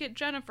 I'll just get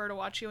Jennifer to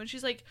watch you. And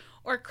she's like,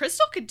 or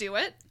Crystal could do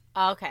it.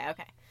 Okay.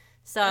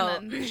 So.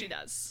 And then she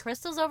does.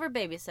 Crystal's over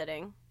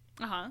babysitting.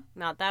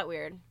 Not that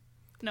weird.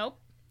 Nope.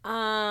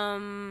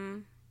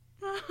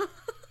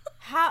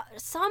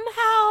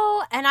 Somehow,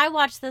 and I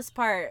watched this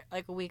part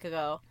like a week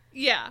ago.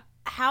 Yeah.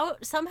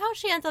 Somehow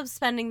she ends up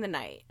spending the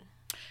night.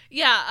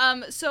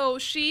 Yeah, so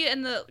she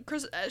and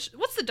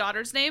what's the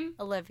daughter's name?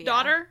 Olivia.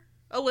 Daughter?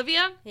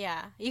 Olivia?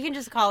 Yeah. You can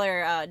just call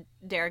her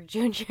Derek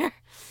Jr.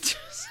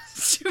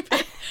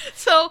 Stupid.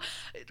 So,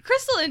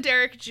 Crystal and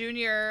Derek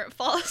Jr.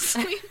 fall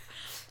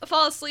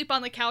asleep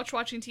on the couch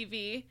watching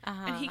TV,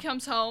 and he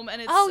comes home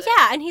and it's... Oh,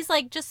 yeah, and he's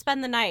like, just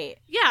spend the night.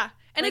 Yeah,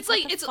 and it's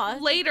like, it's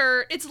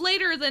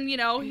later than, you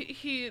know,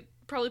 he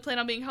probably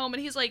planned on being home,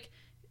 and he's like...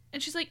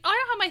 And she's like, oh, I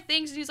don't have my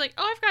things. And he's like,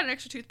 oh, I've got an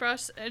extra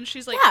toothbrush. And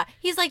she's like... Yeah,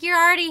 he's like, you're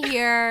already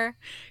here.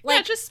 Like,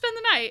 yeah, just spend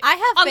the night. I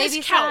have on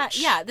this couch.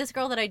 Yeah, this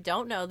girl that I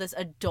don't know, this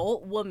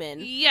adult woman.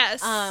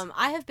 Yes.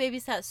 I have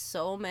babysat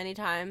so many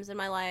times in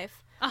my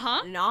life.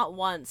 Not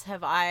once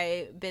have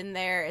I been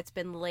there, it's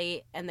been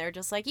late, and they're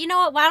just like, you know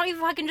what, why don't you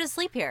fucking just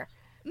sleep here?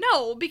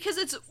 No, because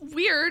it's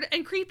weird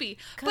and creepy.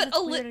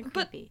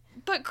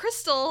 But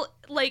Crystal,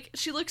 like,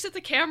 she looks at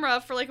the camera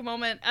for, like, a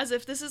moment as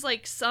if this is,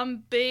 like,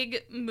 some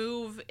big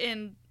move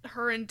in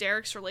her and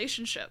Derek's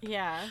relationship.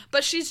 Yeah.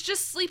 But she's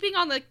just sleeping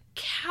on the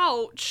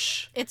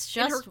couch in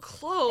her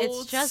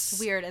clothes. It's just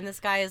weird, and this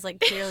guy is, like,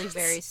 clearly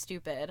very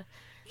stupid.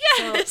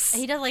 Yes! So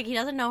he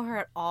doesn't know her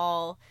at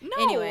all. No.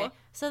 Anyway,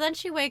 so then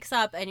she wakes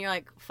up, and you're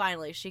like,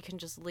 finally, she can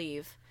just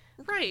leave.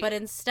 Right. But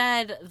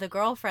instead, the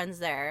girlfriend's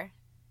there,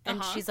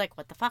 and she's like,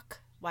 what the fuck?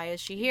 Why is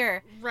she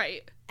here?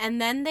 Right. And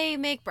then they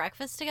make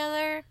breakfast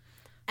together,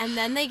 and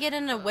then they get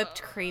in a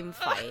whipped cream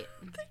fight.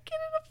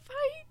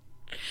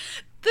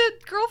 The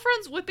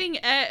girlfriend's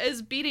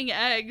is beating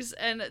eggs,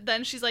 and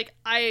then she's like,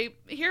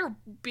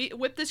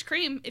 whip this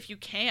cream if you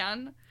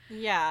can.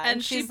 Yeah.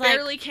 And she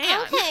barely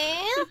can.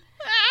 Okay.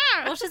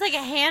 Well, she's like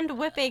hand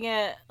whipping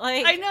it.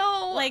 Like, I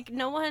know. Like,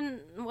 no one,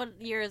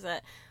 what year is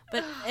it?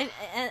 But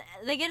and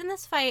they get in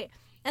this fight,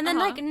 and then,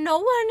 like, no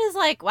one is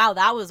like, wow,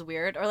 that was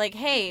weird. Or like,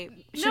 hey,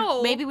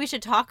 maybe we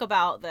should talk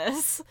about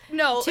this.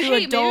 No. To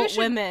adult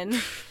women.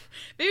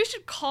 Maybe we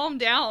should calm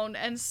down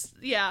and,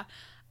 yeah.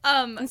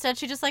 Instead,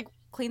 she just, like,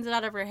 cleans it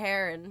out of her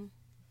hair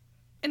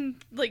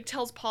and like,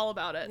 tells Paul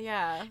about it.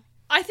 Yeah.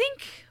 I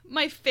think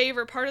my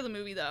favorite part of the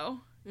movie, though,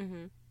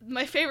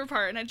 my favorite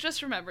part, and I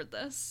just remembered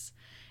this,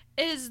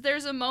 is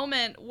there's a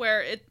moment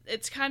where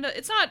it's not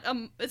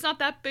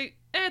that big.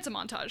 It's a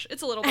montage.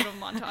 It's a little bit of a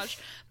montage.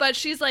 But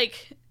she's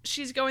like,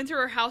 she's going through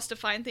her house to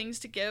find things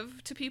to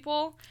give to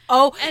people.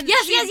 Oh, and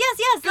yes.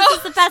 This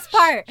is the best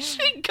part.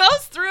 She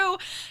goes through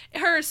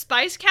her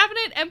spice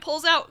cabinet and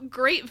pulls out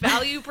Great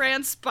Value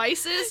brand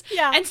spices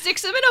and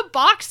sticks them in a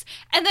box.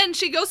 And then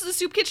she goes to the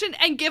soup kitchen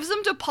and gives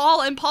them to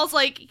Paul. And Paul's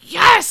like,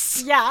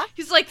 yes! Yeah.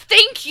 He's like,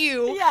 thank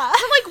you. Yeah.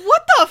 I'm like,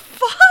 what the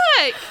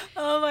fuck?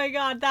 Oh my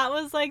god, that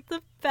was like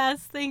the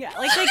best thing.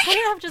 Like, they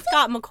couldn't have just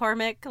got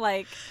McCormick,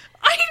 like...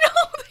 I know.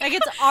 Like,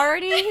 it's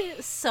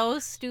already so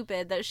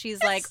stupid that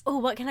she's like, oh,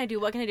 what can I do?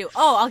 What can I do?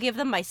 Oh, I'll give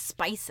them my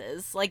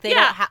spices. Like, they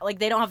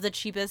don't have the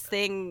cheapest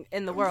thing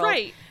in the world.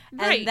 Right.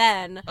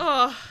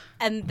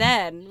 And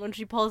then when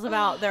she pulls them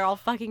out, they're all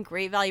fucking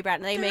Great Value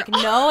brand. And they make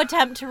no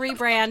attempt to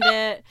rebrand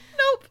it.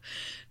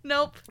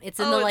 Nope. It's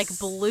in the like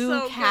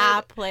blue so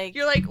cap. Good. Like,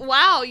 you're like,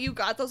 wow, you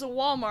got those at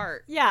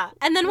Walmart. Yeah.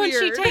 And then when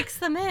she takes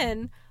them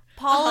in,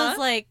 Paul is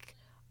like,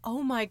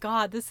 oh my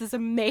god, this is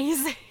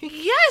amazing.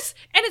 Yes!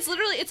 And it's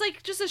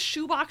like just a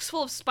shoebox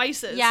full of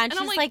spices. Yeah, and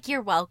she's like,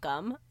 you're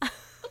welcome. I'm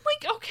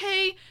like,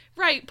 okay,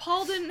 right,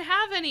 Paul didn't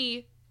have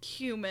any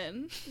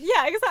cumin.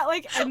 Yeah, exactly.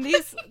 Like, and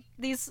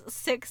these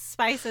 6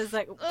 spices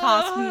that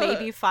cost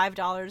maybe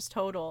 $5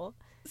 total.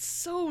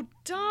 So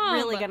dumb.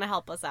 Really gonna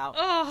help us out.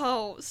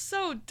 Oh,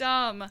 so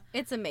dumb.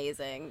 It's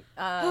amazing.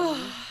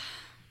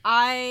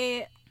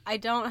 I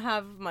don't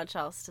have much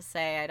else to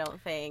say, I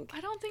don't think. I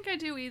don't think I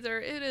do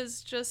either. It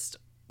is just...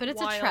 But it's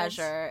wild. A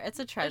treasure. It's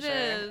a treasure.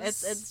 It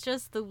is. It's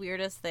just the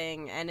weirdest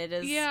thing, and it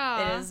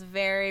is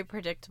very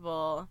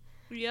predictable.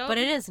 Yep. But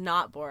it is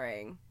not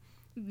boring.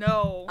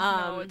 No,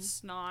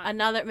 it's not.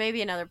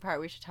 Maybe another part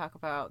we should talk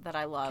about that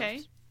I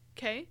loved.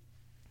 Okay.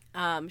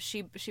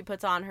 She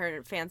puts on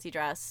her fancy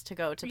dress to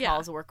go to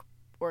Paul's work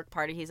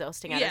party he's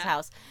hosting at his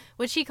house,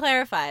 which he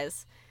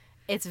clarifies.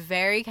 It's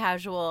very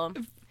casual.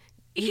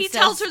 He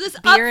tells her this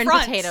beer up and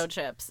front. Potato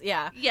chips.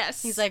 Yeah.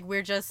 Yes. He's like,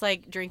 we're just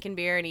like drinking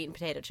beer and eating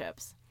potato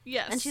chips.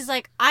 Yes. And she's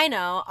like, I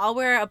know, I'll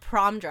wear a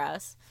prom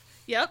dress.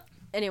 Yep.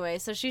 Anyway,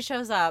 so she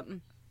shows up,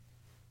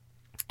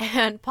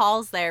 and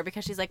Paul's there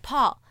because she's like,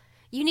 Paul,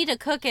 you need to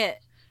cook at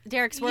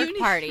Derek's work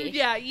party.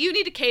 Yeah, you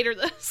need to cater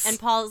this. And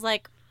Paul's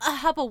like,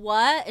 hub a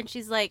what? And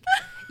she's like,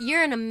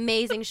 you're an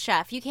amazing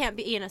chef. You can't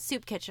be in a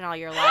soup kitchen all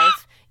your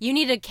life. You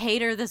need to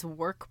cater this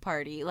work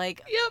party.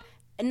 Like,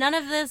 none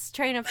of this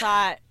train of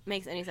thought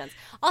makes any sense.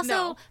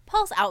 Also,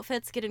 Paul's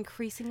outfits get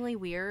increasingly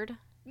weird.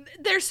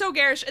 They're so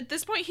garish. At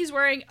this point, he's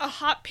wearing a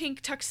hot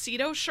pink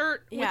tuxedo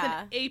shirt with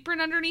an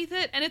apron underneath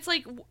it, and it's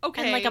like,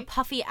 okay. And like a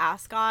puffy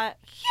ascot.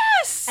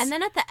 Yes! And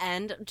then at the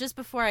end, just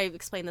before I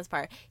explain this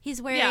part,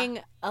 he's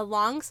wearing a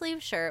long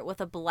sleeve shirt with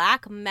a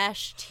black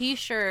mesh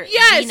t-shirt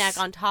V-neck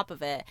on top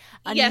of it.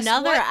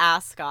 Another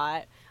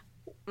ascot.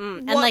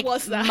 And like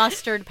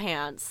mustard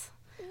pants.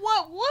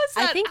 What was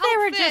that I think outfit? they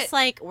were just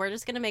like, we're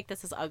just going to make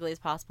this as ugly as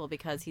possible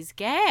because he's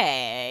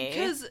gay.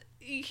 Because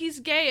he's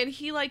gay and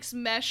he likes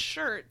mesh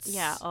shirts.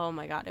 Yeah, oh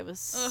my god, it was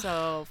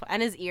so fun.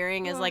 And his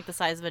earring is like the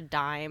size of a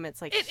dime. It's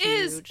like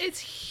huge. It's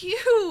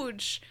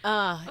huge.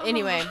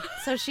 Anyway,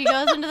 so she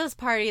goes into this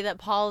party that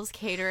Paul's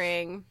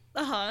catering.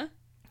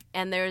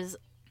 And there's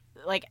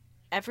like,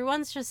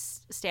 everyone's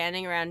just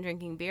standing around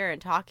drinking beer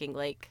and talking.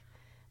 Like,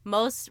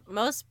 most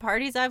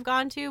parties I've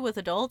gone to with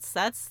adults,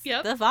 that's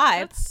the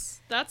vibe.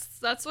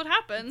 That's what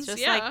happens. It's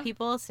just like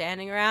people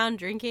standing around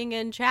drinking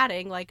and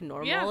chatting like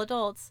normal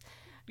adults.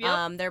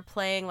 They're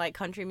playing like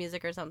country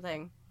music or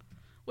something,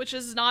 which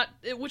is not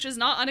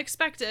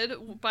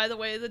unexpected. By the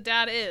way, the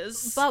dad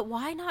is. But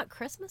why not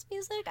Christmas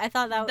music? I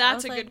thought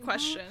that's a good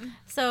question.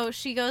 So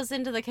she goes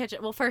into the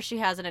kitchen. Well, first she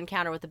has an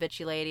encounter with the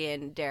bitchy lady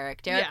and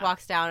Derek. Derek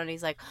walks down and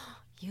he's like,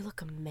 you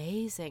look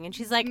amazing. And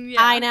she's like,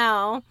 I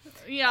know.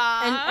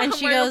 Yeah. And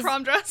she goes, goes, a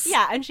prom dress.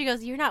 Yeah. And she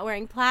goes, you're not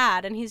wearing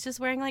plaid. And he's just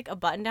wearing like a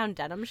button down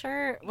denim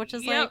shirt, which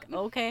is like,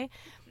 okay.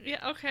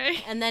 Yeah, okay.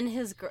 And then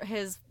his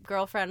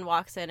girlfriend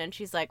walks in and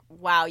she's like,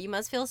 wow, you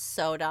must feel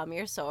so dumb.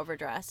 You're so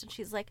overdressed. And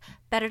she's like,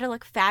 better to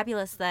look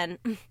fabulous than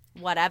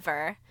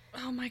whatever.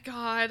 Oh my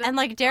god. And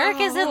like Derek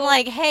isn't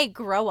like, hey,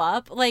 grow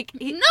up. Like,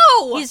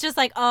 no! He's just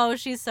like, oh,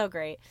 she's so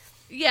great.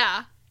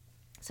 Yeah.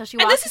 So she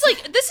walks. And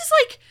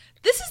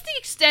this is the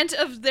extent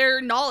of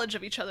their knowledge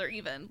of each other,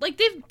 even. Like,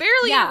 they've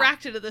barely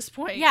interacted at this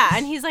point. Yeah,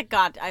 and he's like,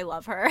 God, I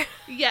love her.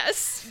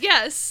 Yes.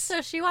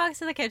 So she walks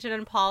to the kitchen,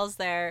 and Paul's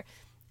there,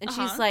 and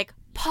she's like,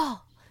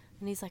 Paul.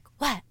 And he's like,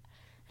 what?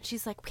 And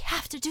she's like, we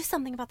have to do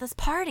something about this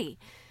party.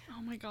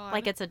 Oh, my God.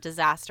 Like, it's a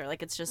disaster.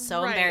 Like, it's just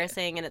so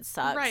embarrassing, and it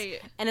sucks.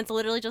 Right. And it's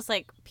literally just,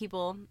 like,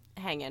 people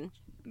hanging.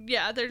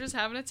 Yeah, they're just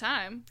having a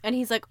time. And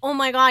he's like, oh,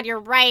 my God, you're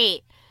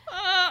right.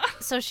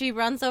 So she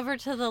runs over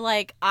to the,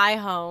 like,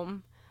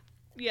 iHome.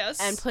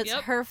 Yes. And puts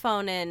her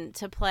phone in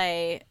to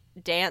play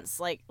dance,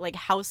 like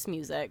house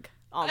music.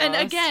 Almost. And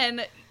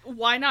again,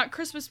 why not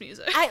Christmas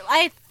music?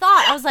 I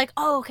thought, I was like,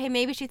 oh, okay,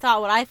 maybe she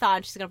thought what I thought,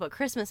 and she's going to put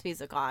Christmas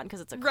music on,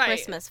 because it's a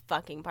Christmas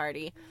fucking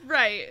party.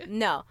 Right.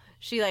 No.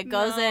 She, like,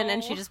 goes in,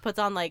 and she just puts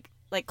on, like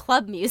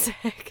club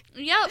music.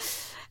 Yep.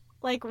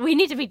 Like, we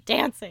need to be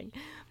dancing.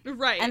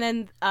 Right. And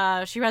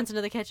then she runs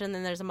into the kitchen, and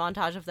then there's a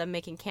montage of them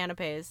making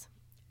canapes.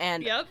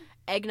 And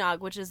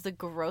eggnog, which is the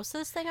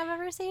grossest thing I've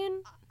ever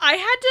seen. I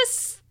had to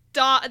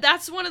stop.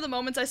 That's one of the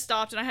moments I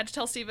stopped and I had to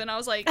tell Steven, I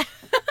was like,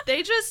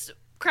 they just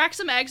cracked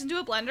some eggs into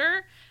a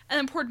blender and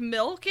then poured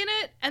milk in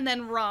it and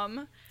then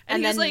rum.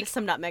 And then like,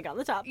 some nutmeg on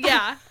the top.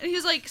 Yeah. And he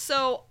was like,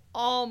 so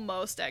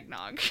almost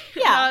eggnog.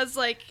 Yeah. And I was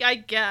like, I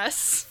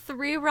guess.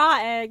 3 raw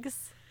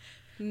eggs.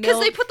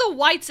 Because they put the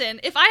whites in.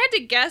 If I had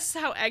to guess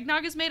how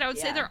eggnog is made, I would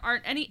say there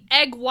aren't any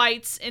egg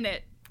whites in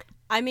it.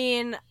 I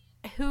mean,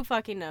 who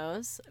fucking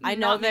knows? I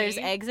know there's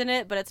eggs in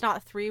it, but it's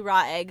not 3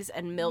 raw eggs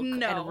and milk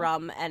and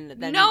rum and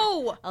then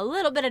a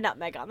little bit of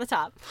nutmeg on the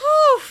top.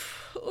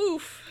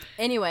 Oof.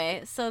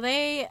 Anyway, so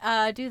they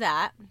do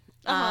that.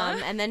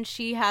 And then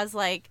she has,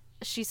 like,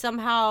 she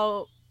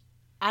somehow,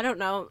 I don't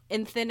know,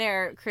 in thin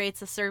air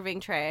creates a serving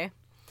tray.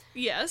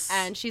 Yes.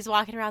 And she's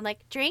walking around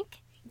like,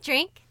 drink,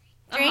 drink,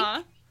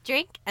 drink,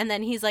 drink. And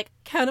then he's like,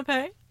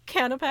 canapé,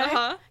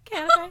 canapé,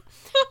 canapé.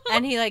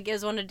 And he, like,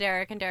 gives one to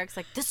Derek, and Derek's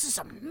like, this is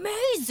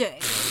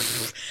amazing.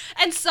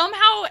 And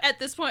somehow, at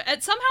this point,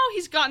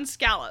 he's gotten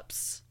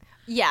scallops.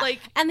 Yeah. Like,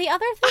 and the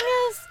other thing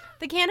is,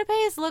 the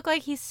canapés look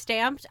like he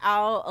stamped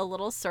out a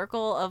little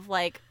circle of,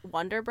 like,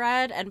 Wonder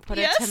Bread and put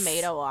a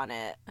tomato on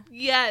it.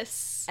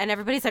 Yes. And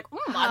everybody's like,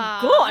 oh my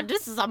god,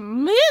 this is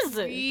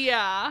amazing.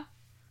 Yeah.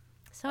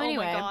 So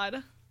anyway, oh my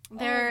god.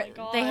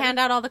 They hand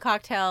out all the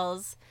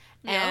cocktails,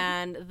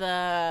 and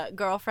the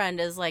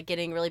girlfriend is, like,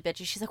 getting really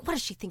bitchy. She's like, what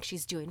does she think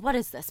she's doing? What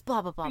is this?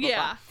 Blah, blah, blah, blah,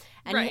 blah.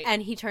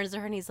 And he turns to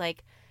her and he's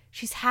like,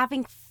 she's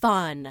having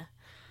fun.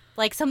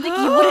 Like, something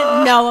you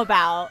wouldn't know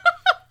about.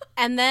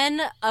 And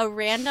then a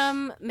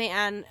random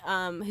man,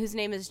 whose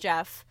name is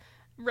Jeff,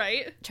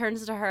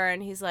 turns to her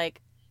and he's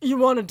like, you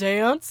want to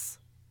dance?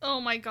 Oh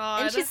my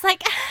god. And she's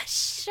like,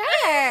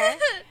 sure.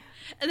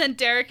 And then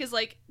Derek is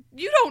like,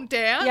 you don't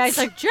dance? Yeah, he's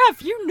like,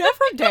 Jeff, you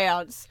never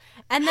dance.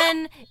 And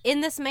then in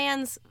this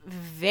man's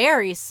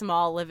very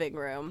small living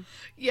room,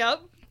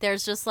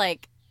 there's just,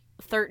 like,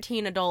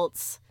 13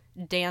 adults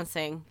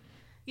dancing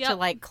to,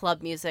 like,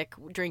 club music,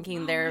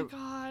 drinking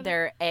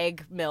their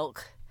egg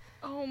milk.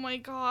 Oh my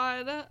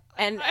god.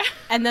 And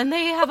then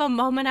they have a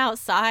moment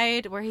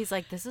outside where he's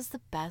like, this is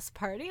the best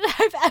party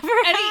I've ever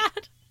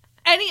had.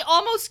 And he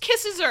almost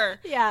kisses her.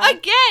 Yeah.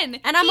 Again.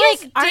 And I'm like,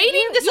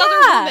 dating this other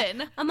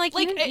woman. I'm like,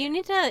 you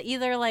need to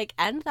either, like,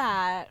 end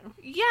that.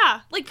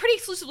 Yeah. Like, pretty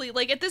exclusively.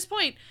 Like, at this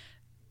point,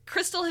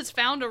 Crystal has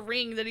found a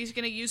ring that he's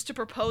going to use to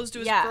propose to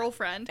his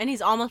girlfriend. And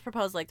he's almost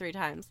proposed, like, 3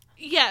 times.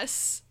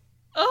 Yes.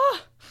 Ugh.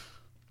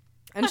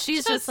 And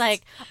she's just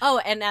like,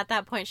 oh, and at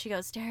that point she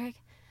goes, Derek,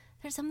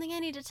 there's something I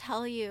need to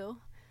tell you.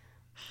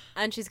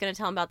 And she's going to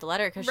tell him about the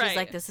letter because she's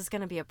like, this is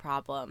going to be a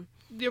problem.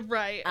 You're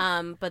right.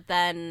 But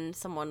then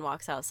someone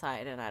walks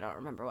outside and I don't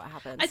remember what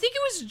happens. I think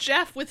it was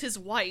Jeff with his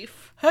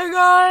wife. Hey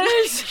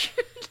guys!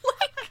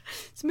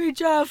 It's me,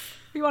 Jeff.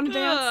 You want to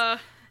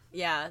dance?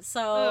 Yeah,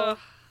 so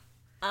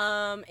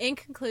in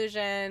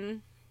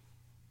conclusion,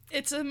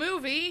 it's a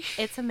movie.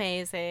 It's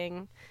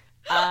amazing.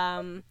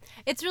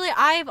 It's really,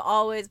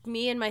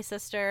 me and my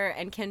sister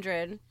and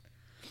Kindred,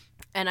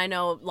 and I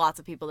know lots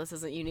of people, this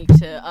isn't unique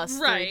to us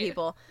 3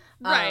 people,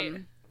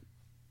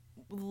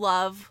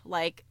 love,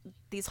 like,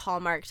 these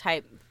Hallmark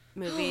type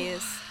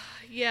movies.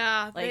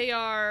 Yeah, like, they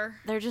are.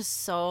 They're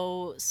just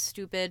so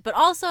stupid, but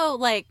also,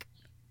 like,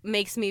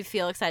 makes me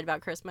feel excited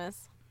about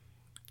Christmas.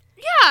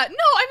 Yeah, no,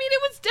 I mean,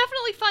 it was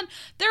definitely fun.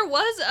 There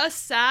was a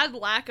sad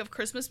lack of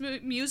Christmas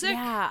music.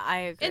 Yeah, I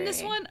agree. In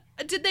this one,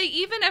 did they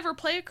even ever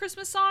play a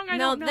Christmas song? I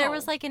don't know. There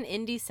was, like, an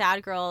indie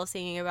sad girl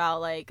singing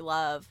about, like,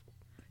 love.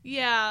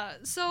 Yeah,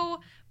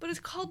 so, but it's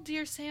called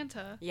Dear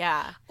Santa.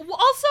 Yeah. Well,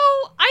 also,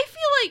 I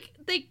feel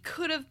like they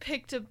could have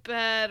picked a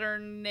better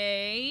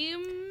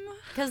name.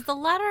 Because the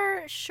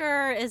letter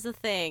sure is a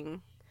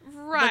thing.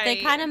 Right. But they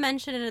kind of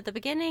mention it at the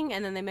beginning,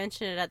 and then they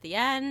mention it at the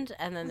end,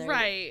 and then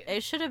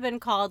it should have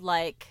been called,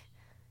 like,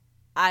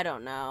 I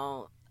don't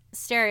know,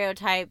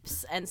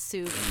 Stereotypes and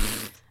Soup.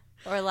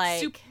 Or, like...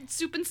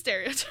 Soup and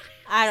Stereotypes.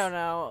 I don't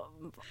know.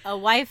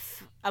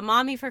 A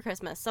mommy for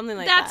Christmas. Something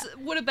like that.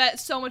 That would have been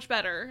so much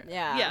better.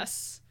 Yeah.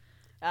 Yes.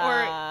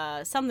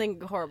 Or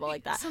something horrible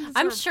like that.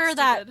 I'm sure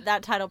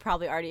that title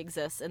probably already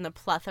exists in the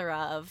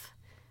plethora of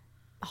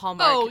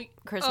Hallmark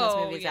Christmas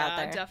movies out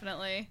there.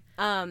 Definitely.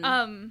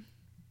 Go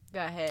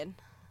ahead.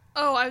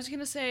 Oh, I was going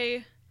to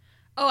say,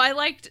 I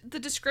liked the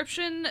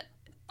description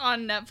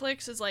on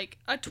Netflix is like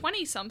a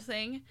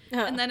 20-something.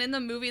 And then in the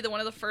movie, one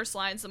of the first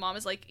lines, the mom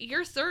is like,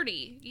 you're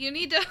 30. You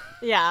need to...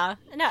 Yeah.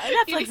 No,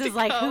 Netflix is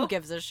like, who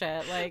gives a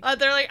shit? Like,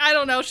 they're like, I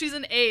don't know. She's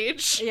an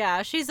age.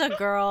 Yeah, she's a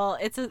girl.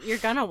 You're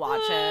gonna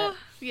watch it.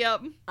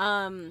 Yep.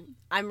 I'm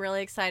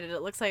really excited.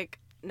 It looks like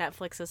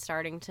Netflix is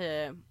starting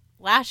to...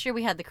 Last year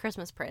we had The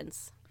Christmas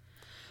Prince.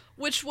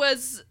 Which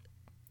was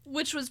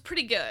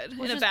pretty good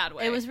in a bad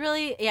way. It was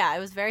really, it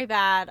was very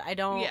bad. I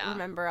don't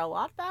remember a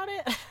lot about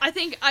it. I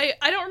think I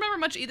don't remember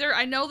much either.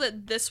 I know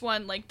that this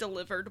one, like,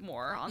 delivered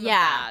more on the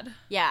bad.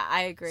 Yeah,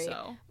 I agree.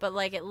 So. But,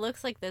 like, it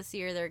looks like this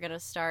year they're going to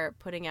start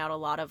putting out a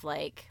lot of,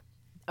 like,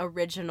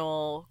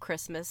 original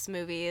Christmas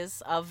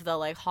movies of the,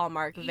 like,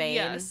 Hallmark vein.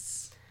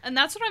 Yes. And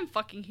that's what I'm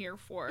fucking here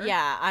for.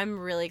 Yeah, I'm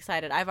really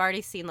excited. I've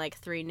already seen like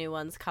 3 new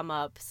ones come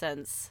up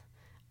since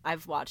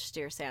I've watched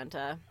Dear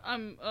Santa.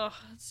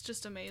 It's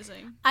just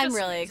amazing. I'm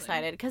really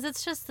excited because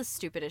it's just the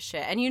stupidest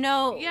shit. And you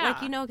know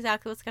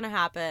exactly what's going to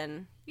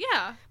happen.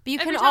 Yeah. But you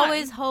can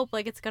always hope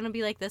like it's going to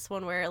be like this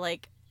one where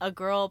like a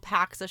girl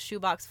packs a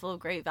shoebox full of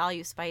great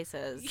value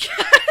spices.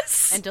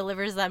 Yes. And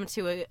delivers them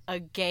to a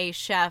gay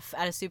chef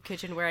at a soup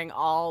kitchen wearing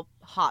all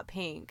hot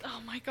pink.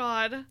 Oh my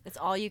God. It's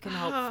all you can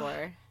hope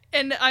for.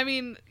 And I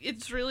mean,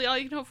 it's really all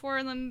you can hope for,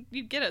 and then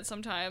you get it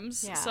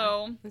sometimes. Yeah.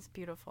 So it's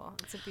beautiful.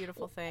 It's a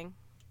beautiful thing.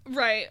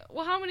 Right.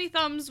 Well, how many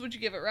thumbs would you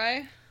give it,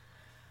 Rye?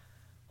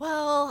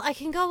 Well, I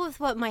can go with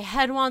what my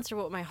head wants or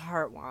what my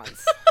heart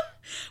wants.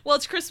 Well,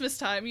 it's Christmas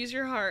time. Use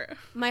your heart.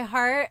 My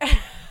heart?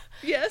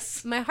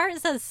 Yes. My heart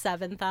says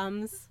 7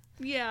 thumbs.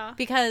 Yeah.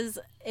 Because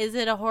is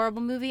it a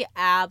horrible movie?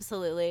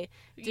 Absolutely.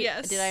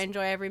 Yes. Did I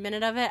enjoy every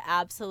minute of it?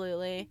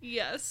 Absolutely.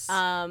 Yes.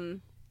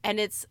 And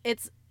it's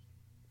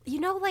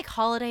like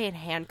Holiday in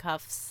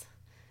Handcuffs.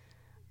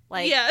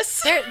 Like,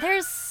 yes.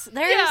 There's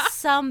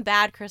some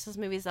bad Christmas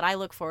movies that I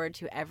look forward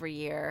to every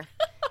year.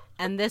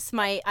 And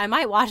I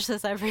might watch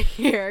this every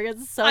year.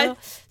 It's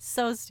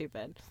so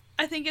stupid.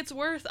 I think it's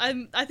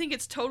I think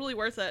it's totally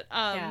worth it.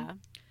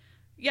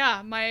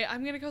 Yeah, I'm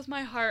gonna go with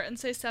my heart and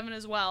say 7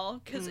 as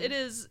well, because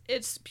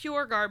it's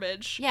pure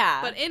garbage.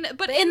 Yeah, but in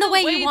the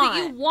way that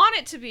you want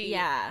it to be.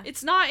 Yeah,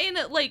 it's not in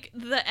like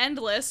The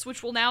Endless,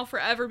 which will now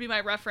forever be my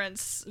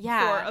reference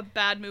for a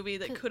bad movie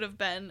that could have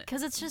been.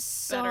 Because it's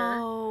just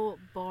so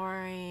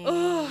boring.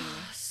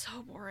 Oh,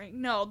 so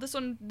boring. No, this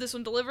one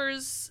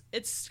delivers.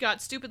 It's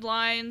got stupid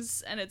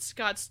lines, and it's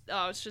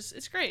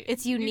great.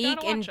 It's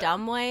unique in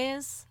dumb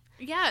ways.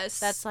 Yes,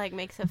 that's like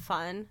makes it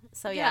fun.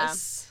 So yeah.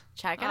 Yes.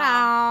 Check it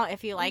out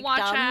if you like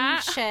dumb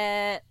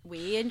shit.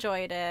 We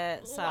enjoyed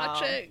it. So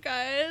watch it,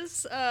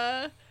 guys.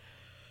 Oh,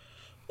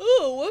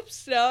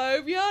 whoops! Now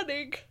I'm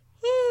yawning.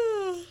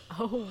 Oh,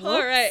 whoops.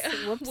 All right.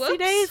 Whoopsie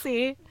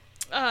daisy.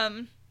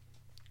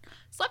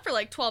 Slept for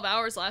like 12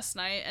 hours last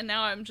night, and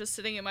now I'm just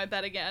sitting in my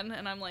bed again,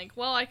 and I'm like,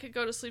 well, I could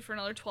go to sleep for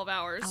another 12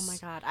 hours. Oh my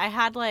God.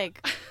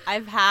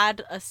 I've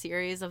had a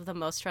series of the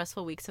most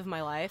stressful weeks of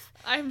my life.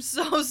 I'm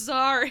so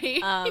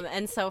sorry.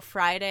 And so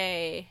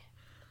Friday,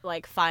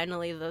 like,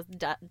 finally the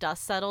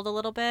dust settled a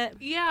little bit.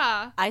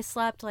 Yeah. I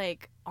slept,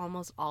 like,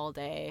 almost all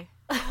day.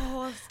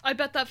 Oh, I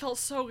bet that felt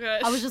so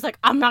good. I was just like,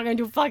 I'm not going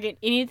to do fucking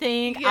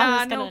anything. Yeah,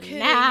 I'm just going to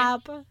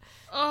nap.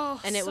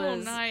 Oh, and it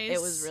was nice. It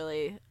was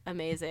really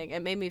amazing.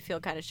 It made me feel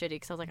kind of shitty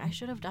because I was like, I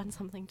should have done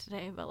something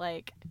today, but,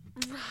 like,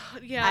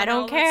 yeah, I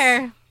don't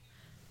care.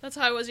 That's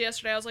how I was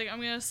yesterday. I was like,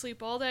 I'm going to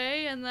sleep all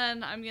day, and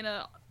then I'm going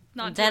to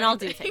not do anything. I'll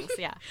do things,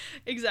 yeah.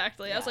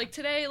 Exactly. Yeah. I was like,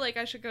 today, like,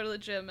 I should go to the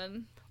gym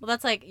and... Well,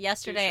 that's like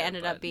yesterday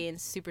ended up being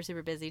super,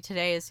 super busy.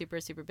 Today is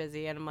super, super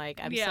busy. And I'm like,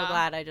 I'm so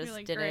glad I just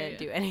didn't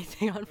do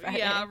anything on Friday.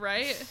 Yeah,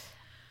 right?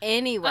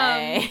 Anyway.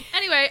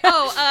 Hey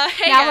now guys.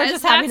 Now we're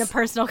just having a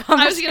personal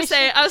conversation. I was going to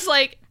say, I was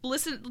like,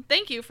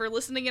 thank you for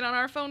listening in on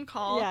our phone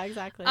call. Yeah,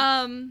 exactly.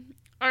 All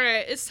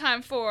right, it's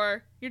time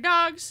for your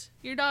dogs.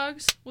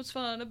 What's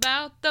fun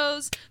about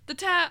those? The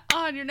tat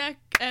on your neck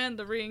and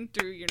the ring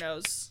through your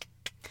nose.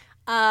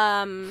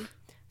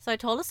 So I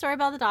told a story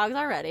about the dogs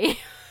already.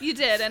 You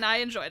did, and I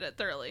enjoyed it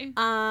thoroughly.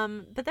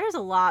 But there's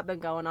a lot been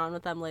going on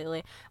with them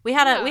lately. We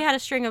had a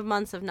string of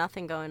months of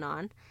nothing going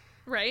on.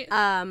 Right.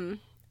 I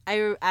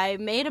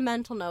made a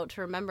mental note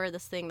to remember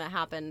this thing that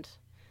happened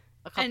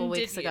a couple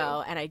weeks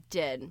ago, and I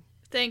did.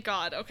 Thank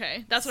God.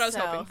 Okay, that's what I was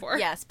hoping for.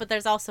 Yes, but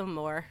there's also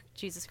more.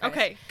 Jesus Christ.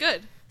 Okay,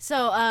 good.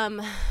 So,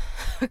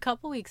 a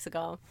couple weeks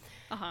ago,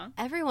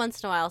 every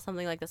once in a while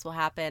something like this will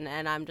happen,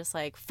 and I'm just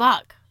like,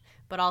 fuck.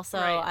 But also,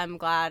 I'm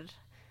glad.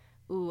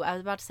 Ooh, I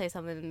was about to say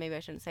something that maybe I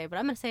shouldn't say, but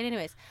I'm going to say it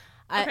anyways.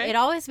 Okay. It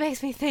always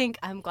makes me think,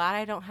 I'm glad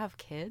I don't have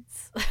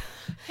kids.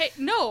 Hey,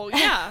 no,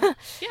 yeah.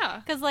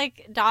 Yeah. Because,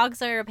 like,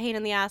 dogs are a pain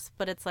in the ass,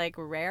 but it's, like,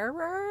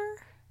 rarer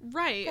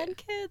than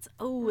kids.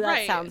 Ooh,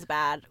 that sounds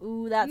bad.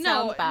 Ooh, that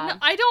sounds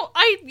bad. No,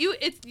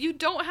 you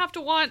don't have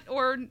to want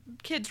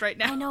kids right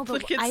now. I know,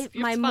 but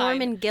my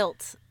Mormon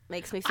guilt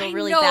makes me feel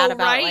really bad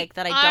about, like,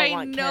 that I don't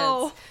want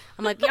kids.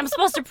 I'm like, I'm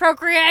supposed to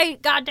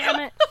procreate. God damn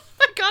it.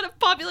 I gotta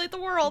populate the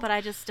world. But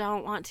I just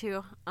don't want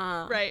to.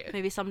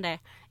 Maybe someday.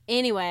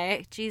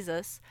 Anyway,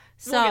 Jesus.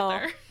 So, we'll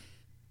get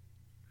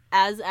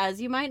there. As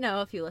you might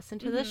know if you listen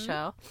to this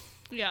show,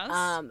 yes.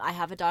 I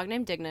have a dog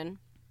named Dignan.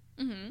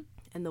 Mm-hmm.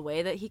 And the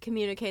way that he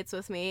communicates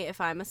with me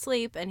if I'm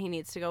asleep and he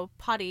needs to go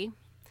potty,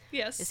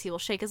 is he will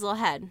shake his little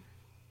head.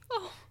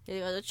 Oh. He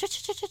goes,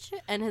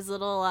 and his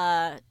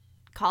little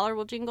collar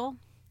will jingle.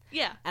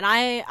 Yeah. And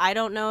I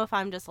don't know if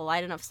I'm just a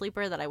light enough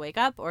sleeper that I wake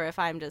up or if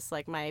I'm just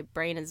like my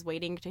brain is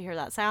waiting to hear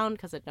that sound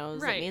because it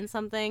knows it means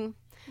something.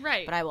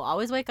 Right. But I will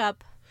always wake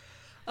up.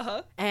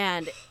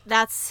 And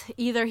that's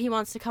either he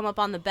wants to come up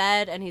on the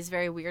bed and he's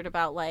very weird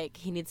about like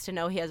he needs to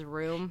know he has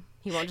room.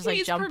 He won't just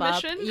like jump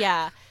permission. Up.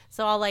 Yeah.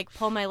 So I'll like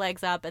pull my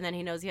legs up and then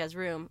he knows he has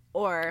room.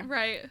 Or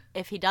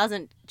if he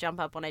doesn't jump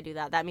up when I do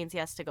that, that means he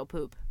has to go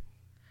poop.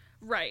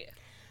 Right.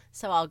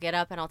 So I'll get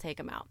up and I'll take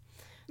him out.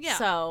 Yeah.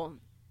 So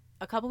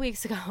a couple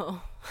weeks ago,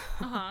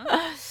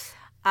 Uh-huh.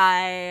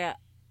 I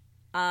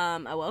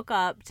woke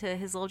up to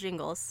his little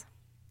jingles.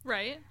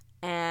 Right.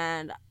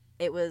 And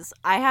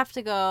I have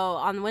to go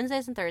on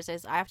Wednesdays and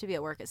Thursdays. I have to be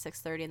at work at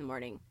 6:30 in the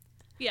morning.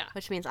 Yeah.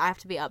 Which means I have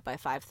to be up by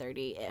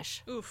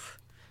 5:30-ish. Oof.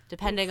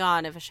 Depending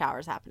on if a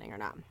shower's happening or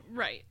not.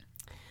 Right.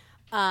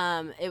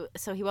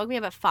 So he woke me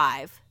up at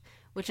 5,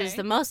 which is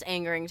the most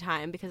angering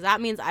time because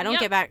that means I don't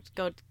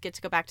get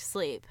to go back to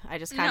sleep. I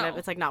just kind of,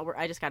 it's like not,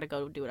 I just got to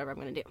go do whatever I'm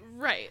going to do.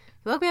 Right.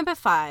 He woke me up at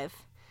 5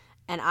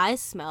 and I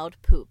smelled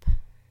poop.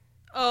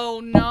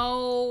 Oh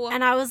no.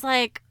 And I was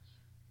like,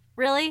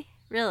 really?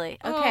 Really?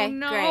 Okay, oh,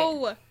 no.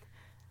 great.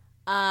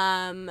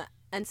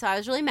 And so I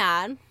was really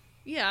mad.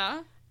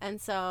 Yeah. And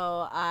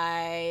so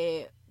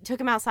I took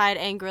him outside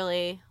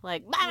angrily,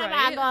 like, blah, blah,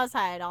 blah, go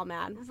outside, all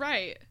mad.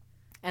 Right.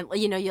 And,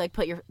 you know, you, like,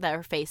 put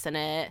their face in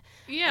it.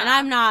 Yeah. And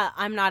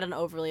I'm not an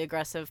overly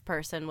aggressive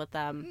person with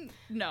them.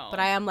 No.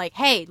 But I am like,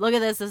 hey, look at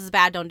this. This is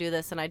bad. Don't do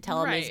this. And I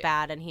tell him it's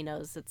bad, and he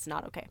knows it's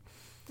not okay.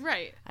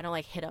 Right. I don't,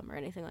 like, hit him or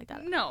anything like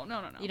that. No.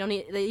 You don't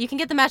need... You can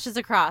get the message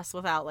across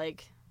without,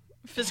 like...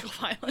 physical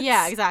violence.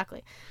 Yeah,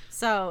 exactly.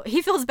 So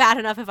he feels bad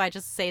enough if I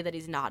just say that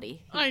he's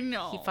naughty. I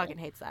know. He fucking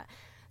hates that.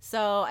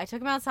 So I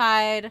took him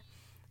outside.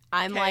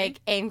 I'm like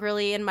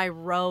angrily in my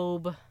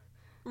robe.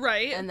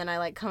 Right. And then I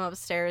like come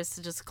upstairs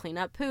to just clean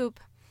up poop.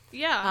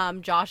 Yeah.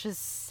 Josh is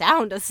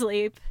sound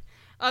asleep.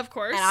 Of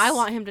course. And I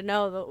want him to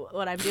know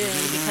what I'm doing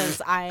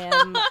because I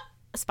am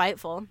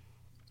spiteful.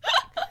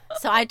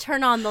 So I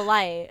turn on the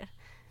light.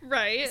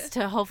 Right.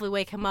 To hopefully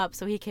wake him up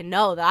so he can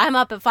know that I'm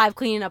up at 5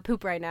 cleaning up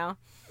poop right now.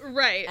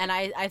 Right. And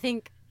I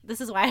think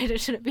this is why I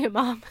shouldn't be a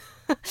mom.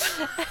 Because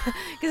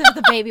if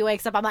the baby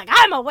wakes up, I'm like,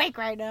 I'm awake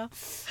right now.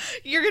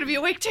 You're going to be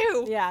awake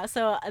too. Yeah.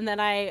 So, and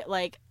then I,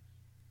 like,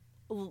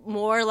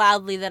 more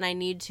loudly than I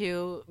need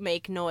to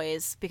make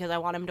noise because I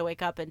want him to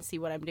wake up and see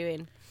what I'm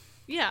doing.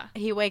 Yeah.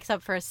 He wakes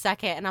up for a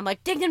second and I'm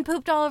like, Dignan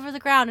pooped all over the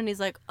ground. And he's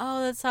like,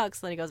 oh, that sucks.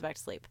 And then he goes back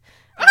to sleep.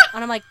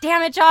 And I'm like,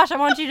 damn it, Josh, I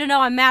want you to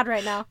know I'm mad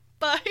right now.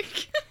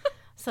 Like.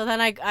 So then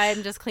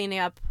I'm just cleaning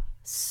up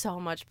so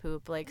much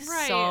poop. Like,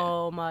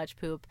 so much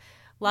poop.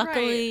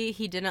 Luckily,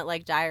 he didn't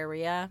like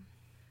diarrhea.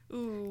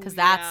 Ooh, because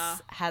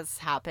has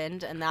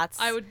happened, and that's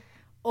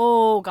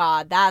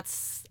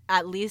that's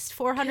at least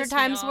 400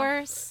 times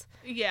worse.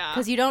 Yeah,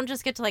 because you don't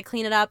just get to like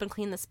clean it up and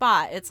clean the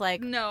spot. It's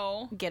like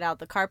get out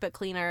the carpet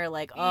cleaner,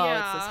 like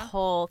it's this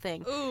whole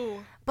thing.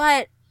 Ooh,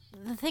 but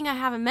the thing I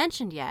haven't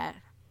mentioned yet,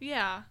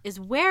 is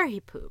where he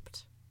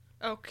pooped.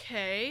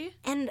 Okay,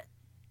 and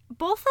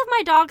both of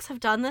my dogs have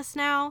done this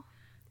now.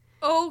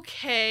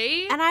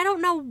 Okay, and I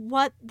don't know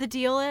what the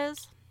deal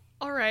is.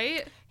 All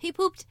right, he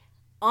pooped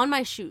on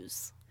my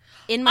shoes.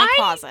 In my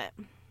closet.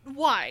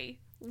 Why?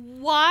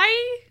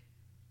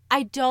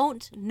 I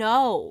don't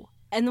know.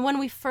 And when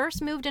we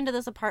first moved into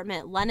this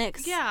apartment,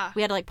 Lennox, we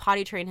had to like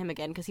potty train him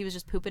again because he was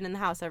just pooping in the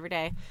house every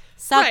day.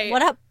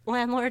 What up,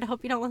 landlord?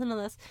 Hope you don't listen to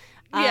this.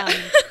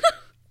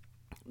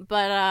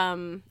 But I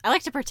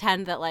like to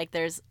pretend that like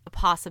there's a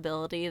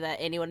possibility that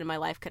anyone in my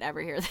life could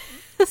ever hear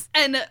this.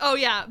 And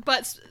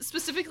but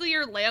specifically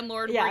your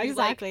landlord. Yeah,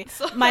 exactly.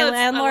 My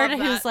landlord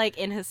who's like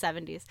in his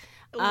 70s.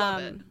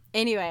 Love it.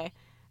 Anyway.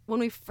 When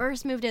we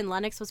first moved in,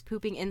 Lennox was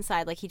pooping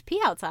inside. Like, he'd pee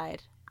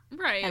outside.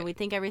 Right. And we'd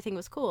think everything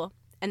was cool.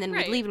 And then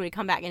we'd leave and we'd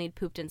come back and he'd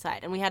pooped inside.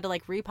 And we had to,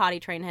 like, re-potty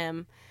train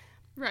him.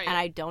 Right. And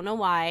I don't know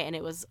why. And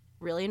it was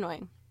really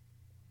annoying.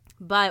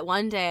 But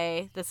one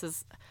day,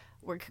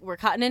 we're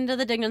cutting into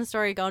the Dignan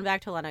story, going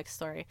back to Lennox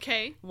story.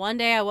 Okay. One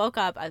day I woke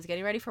up. I was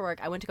getting ready for work.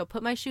 I went to go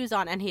put my shoes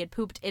on and he had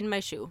pooped in my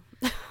shoe.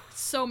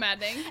 So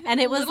maddening. And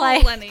it was Little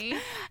like, Lenny.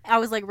 I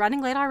was, like,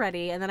 running late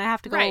already. And then I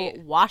have to go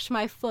wash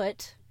my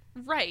foot.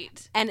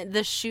 Right. And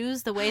the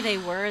shoes, the way they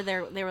were,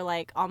 they were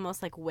like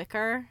almost like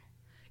wicker.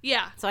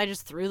 Yeah. So I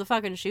just threw the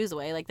fucking shoes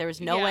away. Like there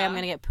was no way I'm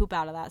going to get poop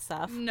out of that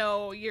stuff.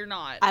 No, you're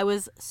not. I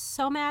was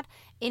so mad.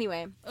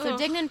 Anyway, so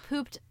Dignan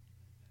pooped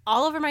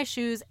all over my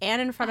shoes and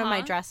in front of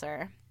my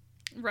dresser.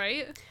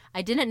 Right.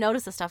 I didn't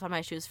notice the stuff on my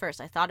shoes first.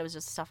 I thought it was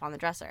just stuff on the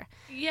dresser.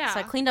 Yeah.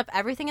 So I cleaned up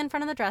everything in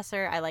front of the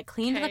dresser. I like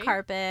cleaned the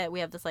carpet. We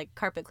have this like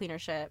carpet cleaner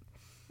shit.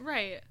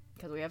 Right.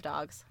 Because we have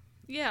dogs.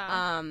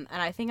 Yeah. And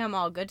I think I'm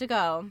all good to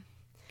go.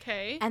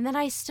 Okay. And then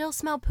I still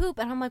smell poop.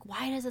 And I'm like,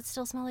 why does it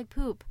still smell like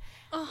poop?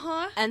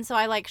 Uh-huh. And so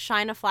I, like,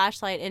 shine a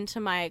flashlight into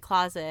my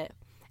closet.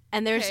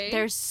 And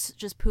there's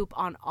just poop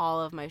on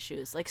all of my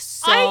shoes. Like,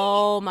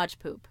 so much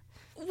poop.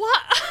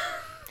 What?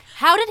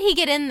 How did he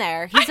get in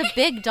there? He's a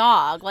big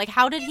dog. Like,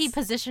 how did he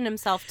position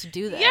himself to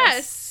do this?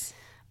 Yes,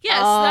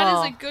 that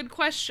is a good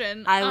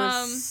question. I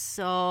was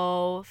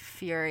so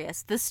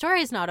furious. The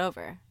story's not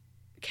over.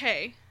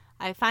 Okay.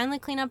 I finally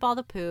clean up all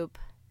the poop.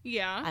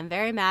 Yeah. I'm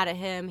very mad at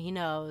him. He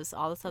knows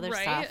all this other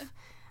stuff.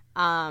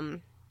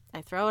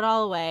 I throw it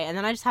all away, and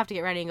then I just have to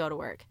get ready and go to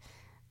work.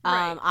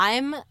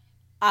 I'm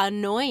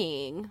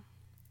annoying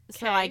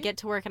So I get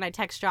to work and I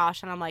text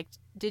Josh and I'm like,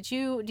 do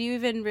you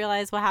even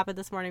realize what happened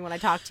this morning when I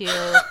talked to you?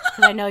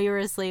 Because I know you were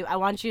asleep. I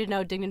want you to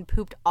know Dignan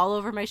pooped all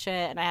over my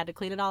shit and I had to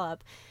clean it all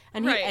up.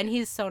 And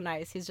he's so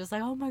nice. He's just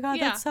like, oh my God,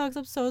 that sucks.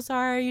 I'm so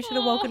sorry. You should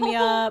have woken me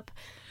up.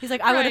 He's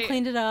like, I would have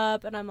cleaned it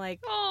up. And I'm like,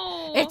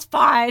 it's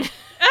fine.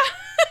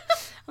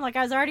 I'm like,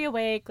 I was already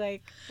awake.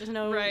 Like, there's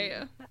no... Right.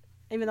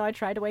 Even though I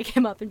tried to wake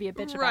him up and be a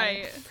bitch about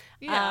it. Right.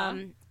 Yeah.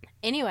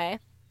 Anyway,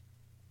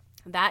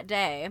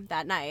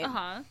 that night,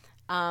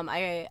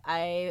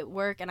 I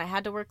work, and I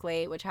had to work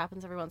late, which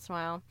happens every once in a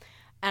while.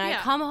 And I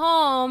come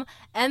home,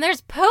 and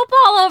there's poop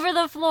all over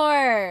the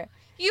floor.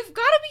 You've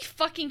got to be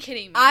fucking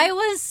kidding me. I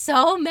was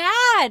so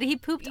mad. He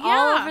pooped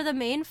all over the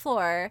main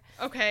floor.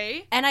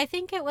 Okay. And I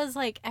think it was,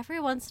 like, every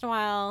once in a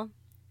while,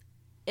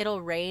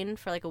 it'll rain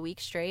for, like, a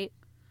week straight.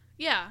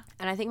 Yeah.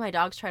 And I think my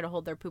dogs try to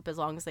hold their poop as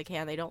long as they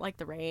can. They don't like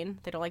the rain.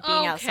 They don't like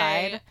being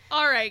outside.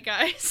 All right,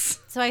 guys.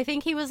 So I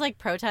think he was, like,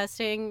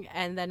 protesting,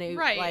 and then,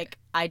 like,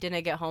 I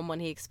didn't get home when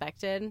he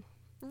expected.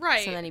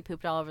 Right. So then he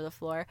pooped all over the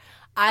floor.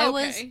 I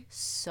was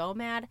so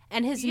mad.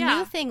 And his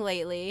new thing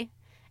lately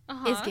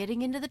is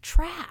getting into the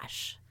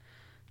trash.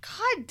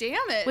 God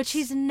damn it. Which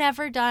he's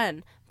never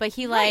done. But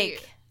he,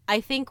 like,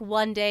 I think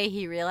one day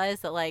he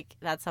realized that, like,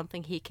 that's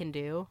something he can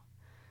do.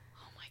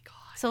 Oh, my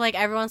God. So, like,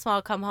 every once in a while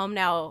I'll come home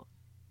now,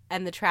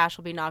 and the trash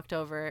will be knocked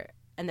over,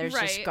 and there's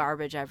just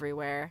garbage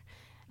everywhere.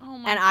 Oh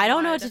my and God. I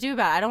don't know what to do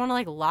about it. I don't want to,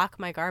 like, lock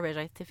my garbage.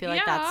 I feel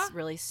like that's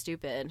really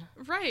stupid.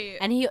 Right.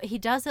 And he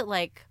does it,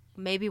 like,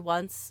 maybe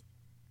once.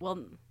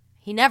 Well,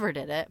 he never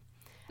did it.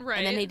 Right.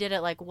 And then he did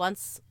it, like,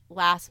 once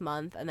last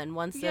month, and then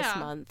once this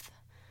month.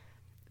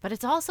 But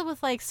it's also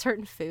with, like,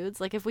 certain foods.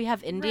 Like, if we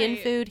have Indian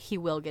food, he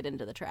will get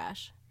into the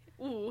trash.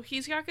 Ooh,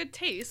 he's got good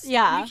taste.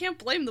 Yeah. You can't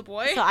blame the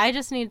boy. So I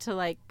just need to,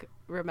 like,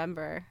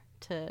 remember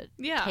to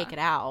take it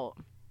out.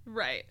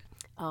 Right.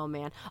 Oh,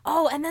 man.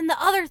 Oh, and then the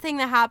other thing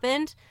that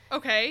happened.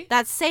 Okay.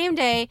 That same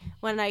day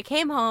when I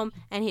came home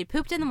and he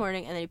pooped in the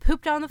morning and then he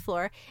pooped on the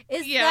floor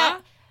is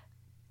that...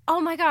 Oh,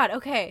 my God.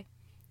 Okay.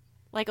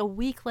 Like a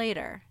week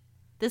later.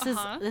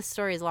 This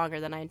story is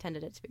longer than I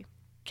intended it to be.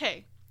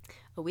 Okay.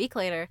 A week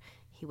later,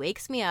 he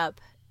wakes me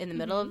up in the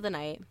middle of the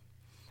night.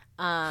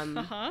 And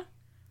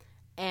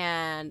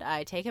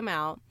I take him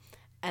out.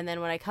 And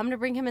then when I come to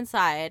bring him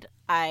inside,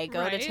 I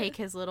go to take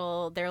his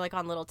little... They're like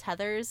on little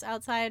tethers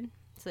outside.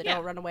 So they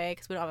don't run away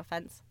because we don't have a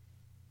fence.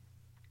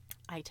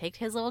 I take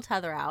his little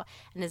tether out,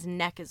 and his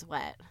neck is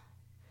wet.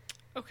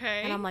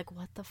 Okay. And I'm like,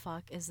 what the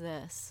fuck is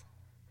this?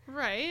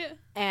 Right.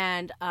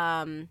 And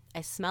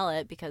I smell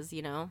it because,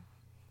 you know,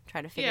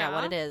 trying to figure out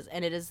what it is.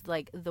 And it is,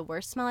 like, the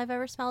worst smell I've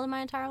ever smelled in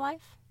my entire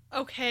life.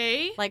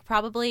 Okay. Like,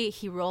 probably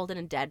he rolled in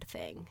a dead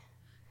thing.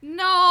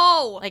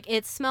 No! Like,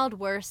 it smelled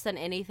worse than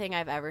anything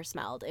I've ever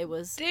smelled. It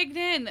was...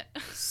 Dignan.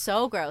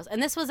 So gross.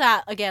 And this was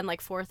at, again,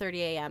 like, 4:30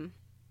 a.m.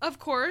 Of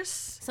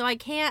course. So I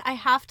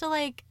have to,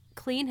 like,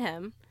 clean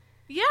him.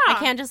 Yeah. I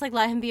can't just, like,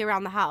 let him be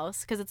around the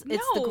house because it's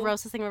the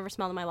grossest thing I've ever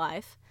smelled in my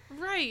life.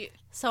 Right.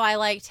 So I,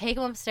 like, take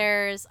him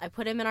upstairs. I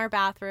put him in our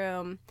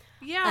bathroom.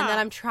 Yeah. And then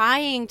I'm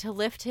trying to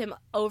lift him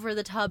over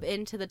the tub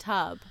into the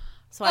tub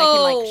so I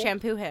can, like,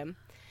 shampoo him.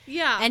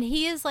 Yeah. And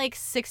he is, like,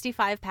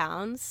 65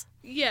 pounds.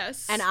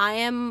 Yes. And I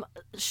am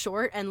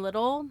short and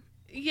little.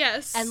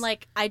 Yes. And,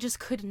 like, I just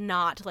could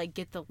not, like,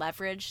 get the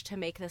leverage to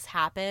make this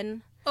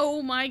happen.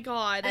 Oh, my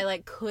God. I,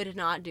 like, could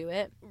not do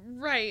it.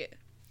 Right.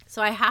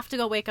 So I have to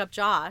go wake up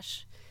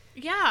Josh.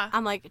 Yeah.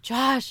 I'm like,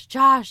 Josh.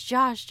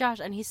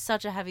 And he's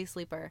such a heavy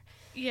sleeper.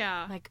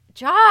 Yeah. I'm like,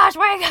 Josh,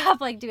 wake up.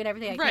 Like, doing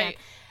everything I can.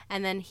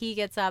 And then he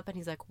gets up and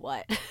he's like,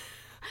 what?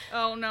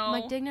 Oh, no.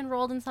 I'm like, Dignan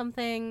rolled in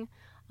something.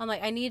 I'm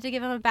like, I need to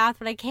give him a bath,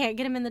 but I can't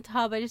get him in the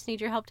tub. I just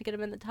need your help to get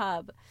him in the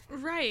tub.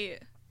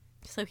 Right.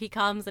 So he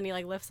comes and he,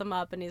 like, lifts him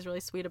up and he's really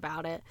sweet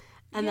about it.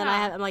 And then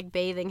I'm, like,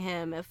 bathing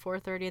him at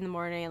 4:30 in the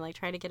morning and, like,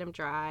 trying to get him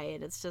dry.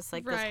 And it's just,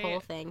 like, this whole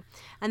thing.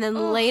 And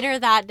then later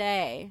that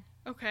day...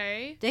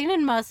 Okay.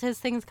 Dignan his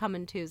things come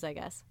in twos, I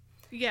guess.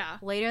 Yeah.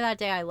 Later that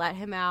day, I let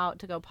him out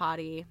to go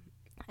potty.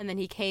 And then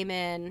he came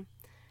in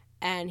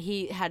and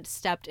he had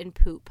stepped in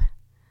poop.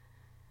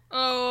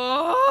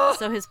 Oh.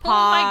 So his paw.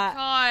 Oh, my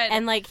God.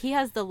 And, like, he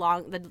has the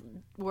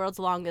world's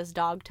longest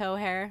dog toe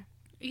hair.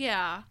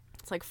 Yeah.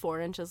 It's, like,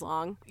 4 inches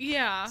long.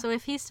 Yeah. So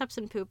if he steps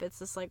in poop, it's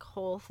this, like,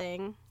 whole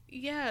thing.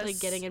 Yes. Like,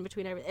 getting in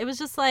between everything. It was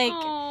just, like...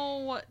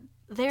 Oh,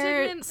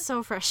 they're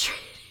so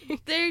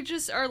frustrating. They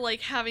just are, like,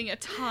 having a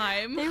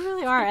time. They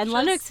really are. And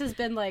Lennox has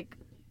been, like,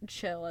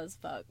 chill as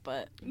fuck,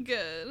 but...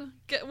 Good.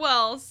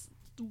 Well,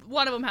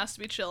 one of them has to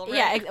be chill,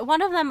 right? Yeah,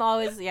 one of them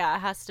always,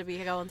 has to be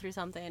going through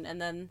something,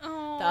 and then the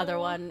other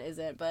one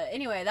isn't. But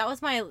anyway, that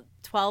was my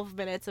 12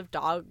 minutes of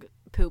dog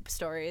poop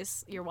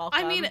stories. You're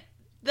welcome. I mean...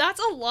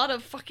 That's a lot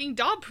of fucking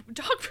dog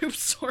poop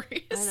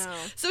stories. I know.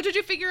 So did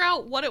you figure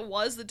out what it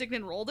was that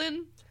Dignan rolled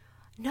in?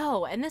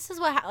 No, and this is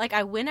what, like,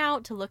 I went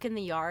out to look in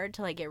the yard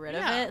to, like, get rid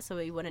of it so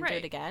we wouldn't do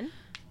it again.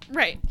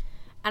 Right.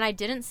 And I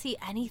didn't see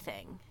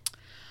anything.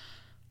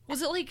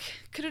 Was it, like,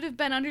 could it have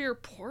been under your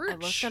porch? I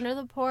looked under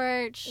the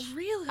porch.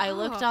 Really? I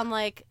looked on,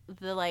 like,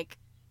 the, like,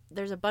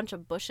 there's a bunch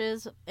of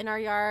bushes in our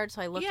yard,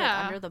 so I looked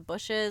like under the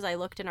bushes. I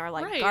looked in our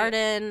like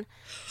garden.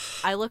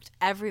 I looked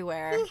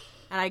everywhere,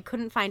 and I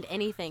couldn't find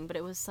anything. But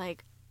it was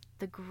like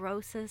the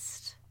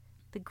grossest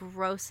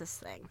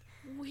thing.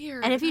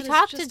 Weird. And if you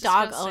talk to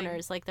dog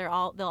owners, like they'll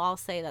all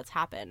say that's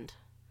happened.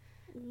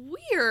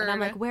 Weird. And I'm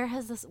like, where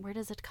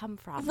does it come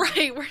from?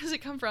 Right, where does it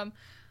come from?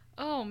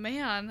 Oh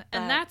man,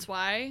 and that's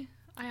why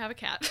I have a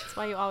cat. That's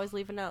why you always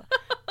leave a note.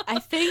 I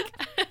think.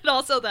 And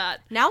also that.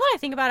 Now that I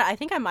think about it, I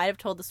think I might have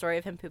told the story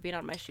of him pooping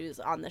on my shoes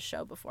on this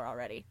show before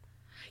already.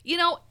 You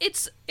know,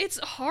 it's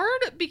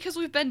hard because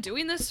we've been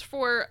doing this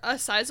for a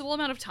sizable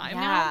amount of time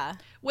now.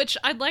 Which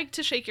I'd like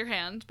to shake your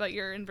hand, but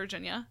you're in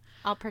Virginia.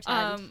 I'll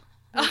pretend.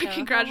 I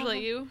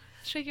congratulate you.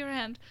 Shake your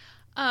hand.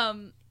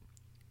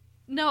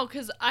 No,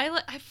 because I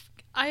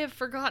have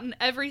forgotten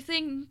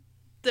everything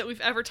that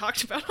we've ever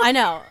talked about. I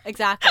know,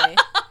 exactly.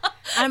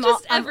 I'm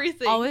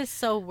everything. I'm always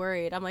so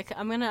worried. I'm like,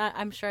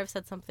 I'm sure I've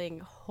said something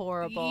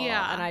horrible.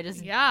 Yeah. And I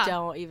just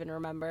don't even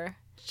remember.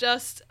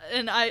 It's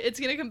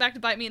gonna come back to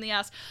bite me in the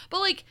ass. But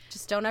like,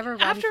 just don't ever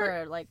run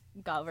for like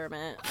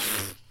government.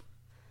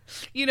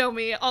 You know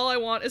me. All I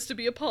want is to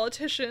be a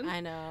politician. I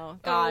know.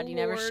 God, you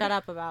never shut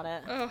up about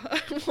it. Oh,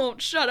 I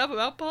won't shut up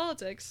about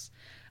politics.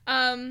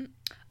 All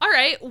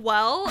right.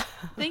 Well,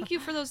 thank you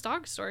for those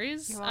dog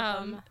stories. You're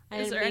welcome.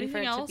 Is there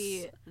anything else? To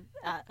be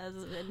as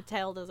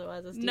entailed as it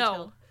was. As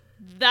no.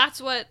 That's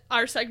what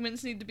our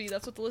segments need to be.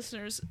 That's what the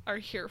listeners are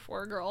here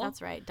for, girl.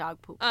 That's right.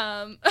 Dog poop.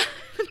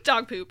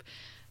 Dog poop.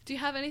 Do you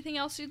have anything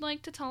else you'd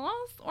like to tell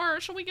us, or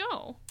shall we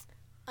go?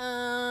 I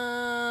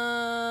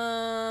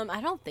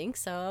don't think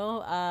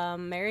so.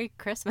 Merry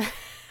Christmas.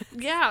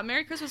 Yeah,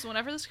 Merry Christmas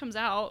whenever this comes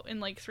out in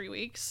like 3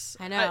 weeks.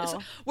 I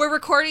know. We're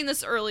recording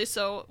this early,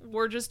 so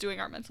we're just doing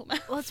our mental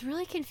math. Well, it's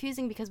really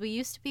confusing because we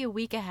used to be a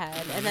week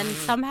ahead, and then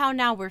somehow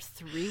now we're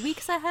 3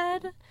 weeks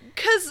ahead.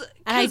 And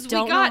I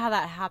don't know how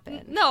that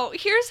happened. No,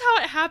 here's how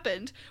it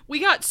happened. We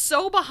got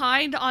so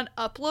behind on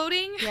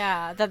uploading.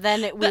 Yeah, that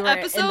then we were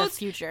in the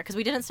future because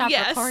we didn't stop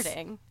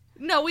recording.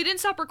 No, we didn't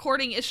stop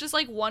recording. It's just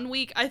like 1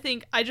 week, I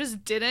think I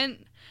just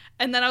didn't.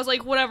 And then I was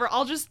like, whatever,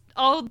 I'll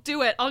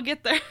do it. I'll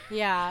get there.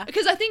 Yeah.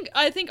 Because I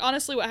think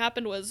honestly what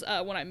happened was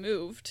when I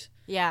moved.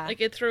 Yeah.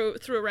 Like it threw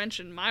a wrench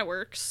in my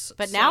works.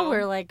 But now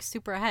we're like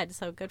super ahead,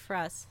 so good for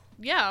us.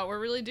 Yeah, we're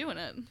really doing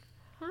it.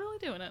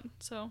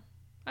 So,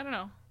 I don't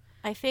know.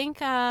 I think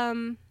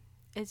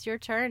it's your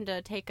turn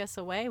to take us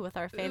away with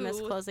our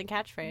famous closing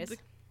catchphrase. The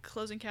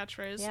closing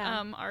catchphrase.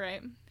 Yeah. All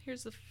right.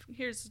 Here's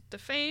the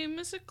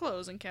famous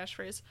closing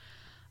catchphrase.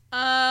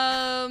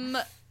 In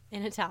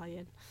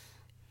Italian.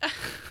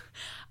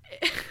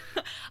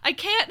 I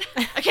can't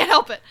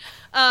help it.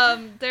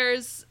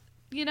 There's,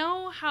 you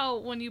know how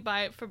when you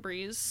buy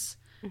Febreze,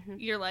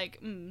 you're like,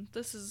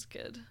 this is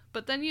good.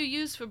 But then you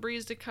use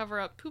Febreze to cover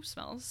up poop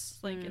smells,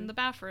 like in the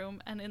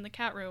bathroom and in the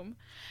cat room.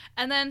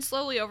 And then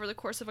slowly over the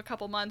course of a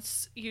couple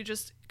months, you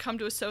just come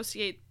to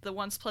associate the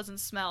once pleasant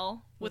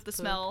smell with the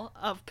poop. Smell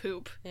of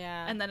poop.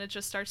 Yeah. And then it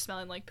just starts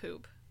smelling like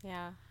poop.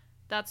 Yeah.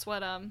 That's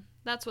what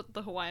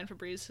the Hawaiian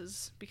Febreze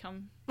has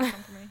become for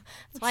me.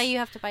 That's why you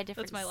have to buy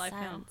different scents my life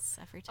now.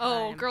 Every time.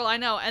 Oh, girl, I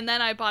know. And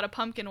then I bought a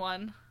pumpkin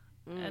one,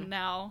 and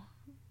now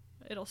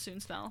it'll soon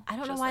smell. I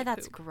don't know why like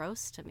that's poop.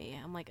 gross to me.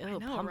 I'm like, oh,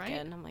 pumpkin. Right?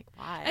 I'm like,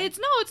 why?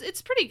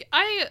 It's pretty.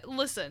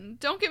 Listen.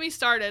 Don't get me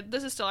started.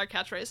 This is still our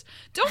catchphrase.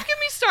 Don't get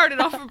me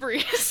started off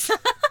Febreze.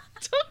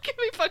 Don't get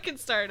me fucking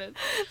started.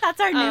 That's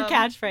our new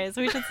catchphrase.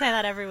 We should say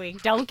that every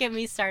week. Don't get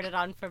me started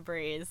on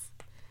Febreze.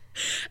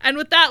 And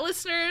with that,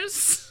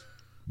 listeners.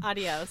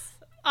 Adios.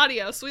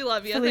 Adios. We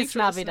love you. Feliz Thanks for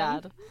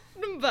Navidad.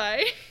 listening.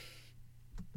 Bye.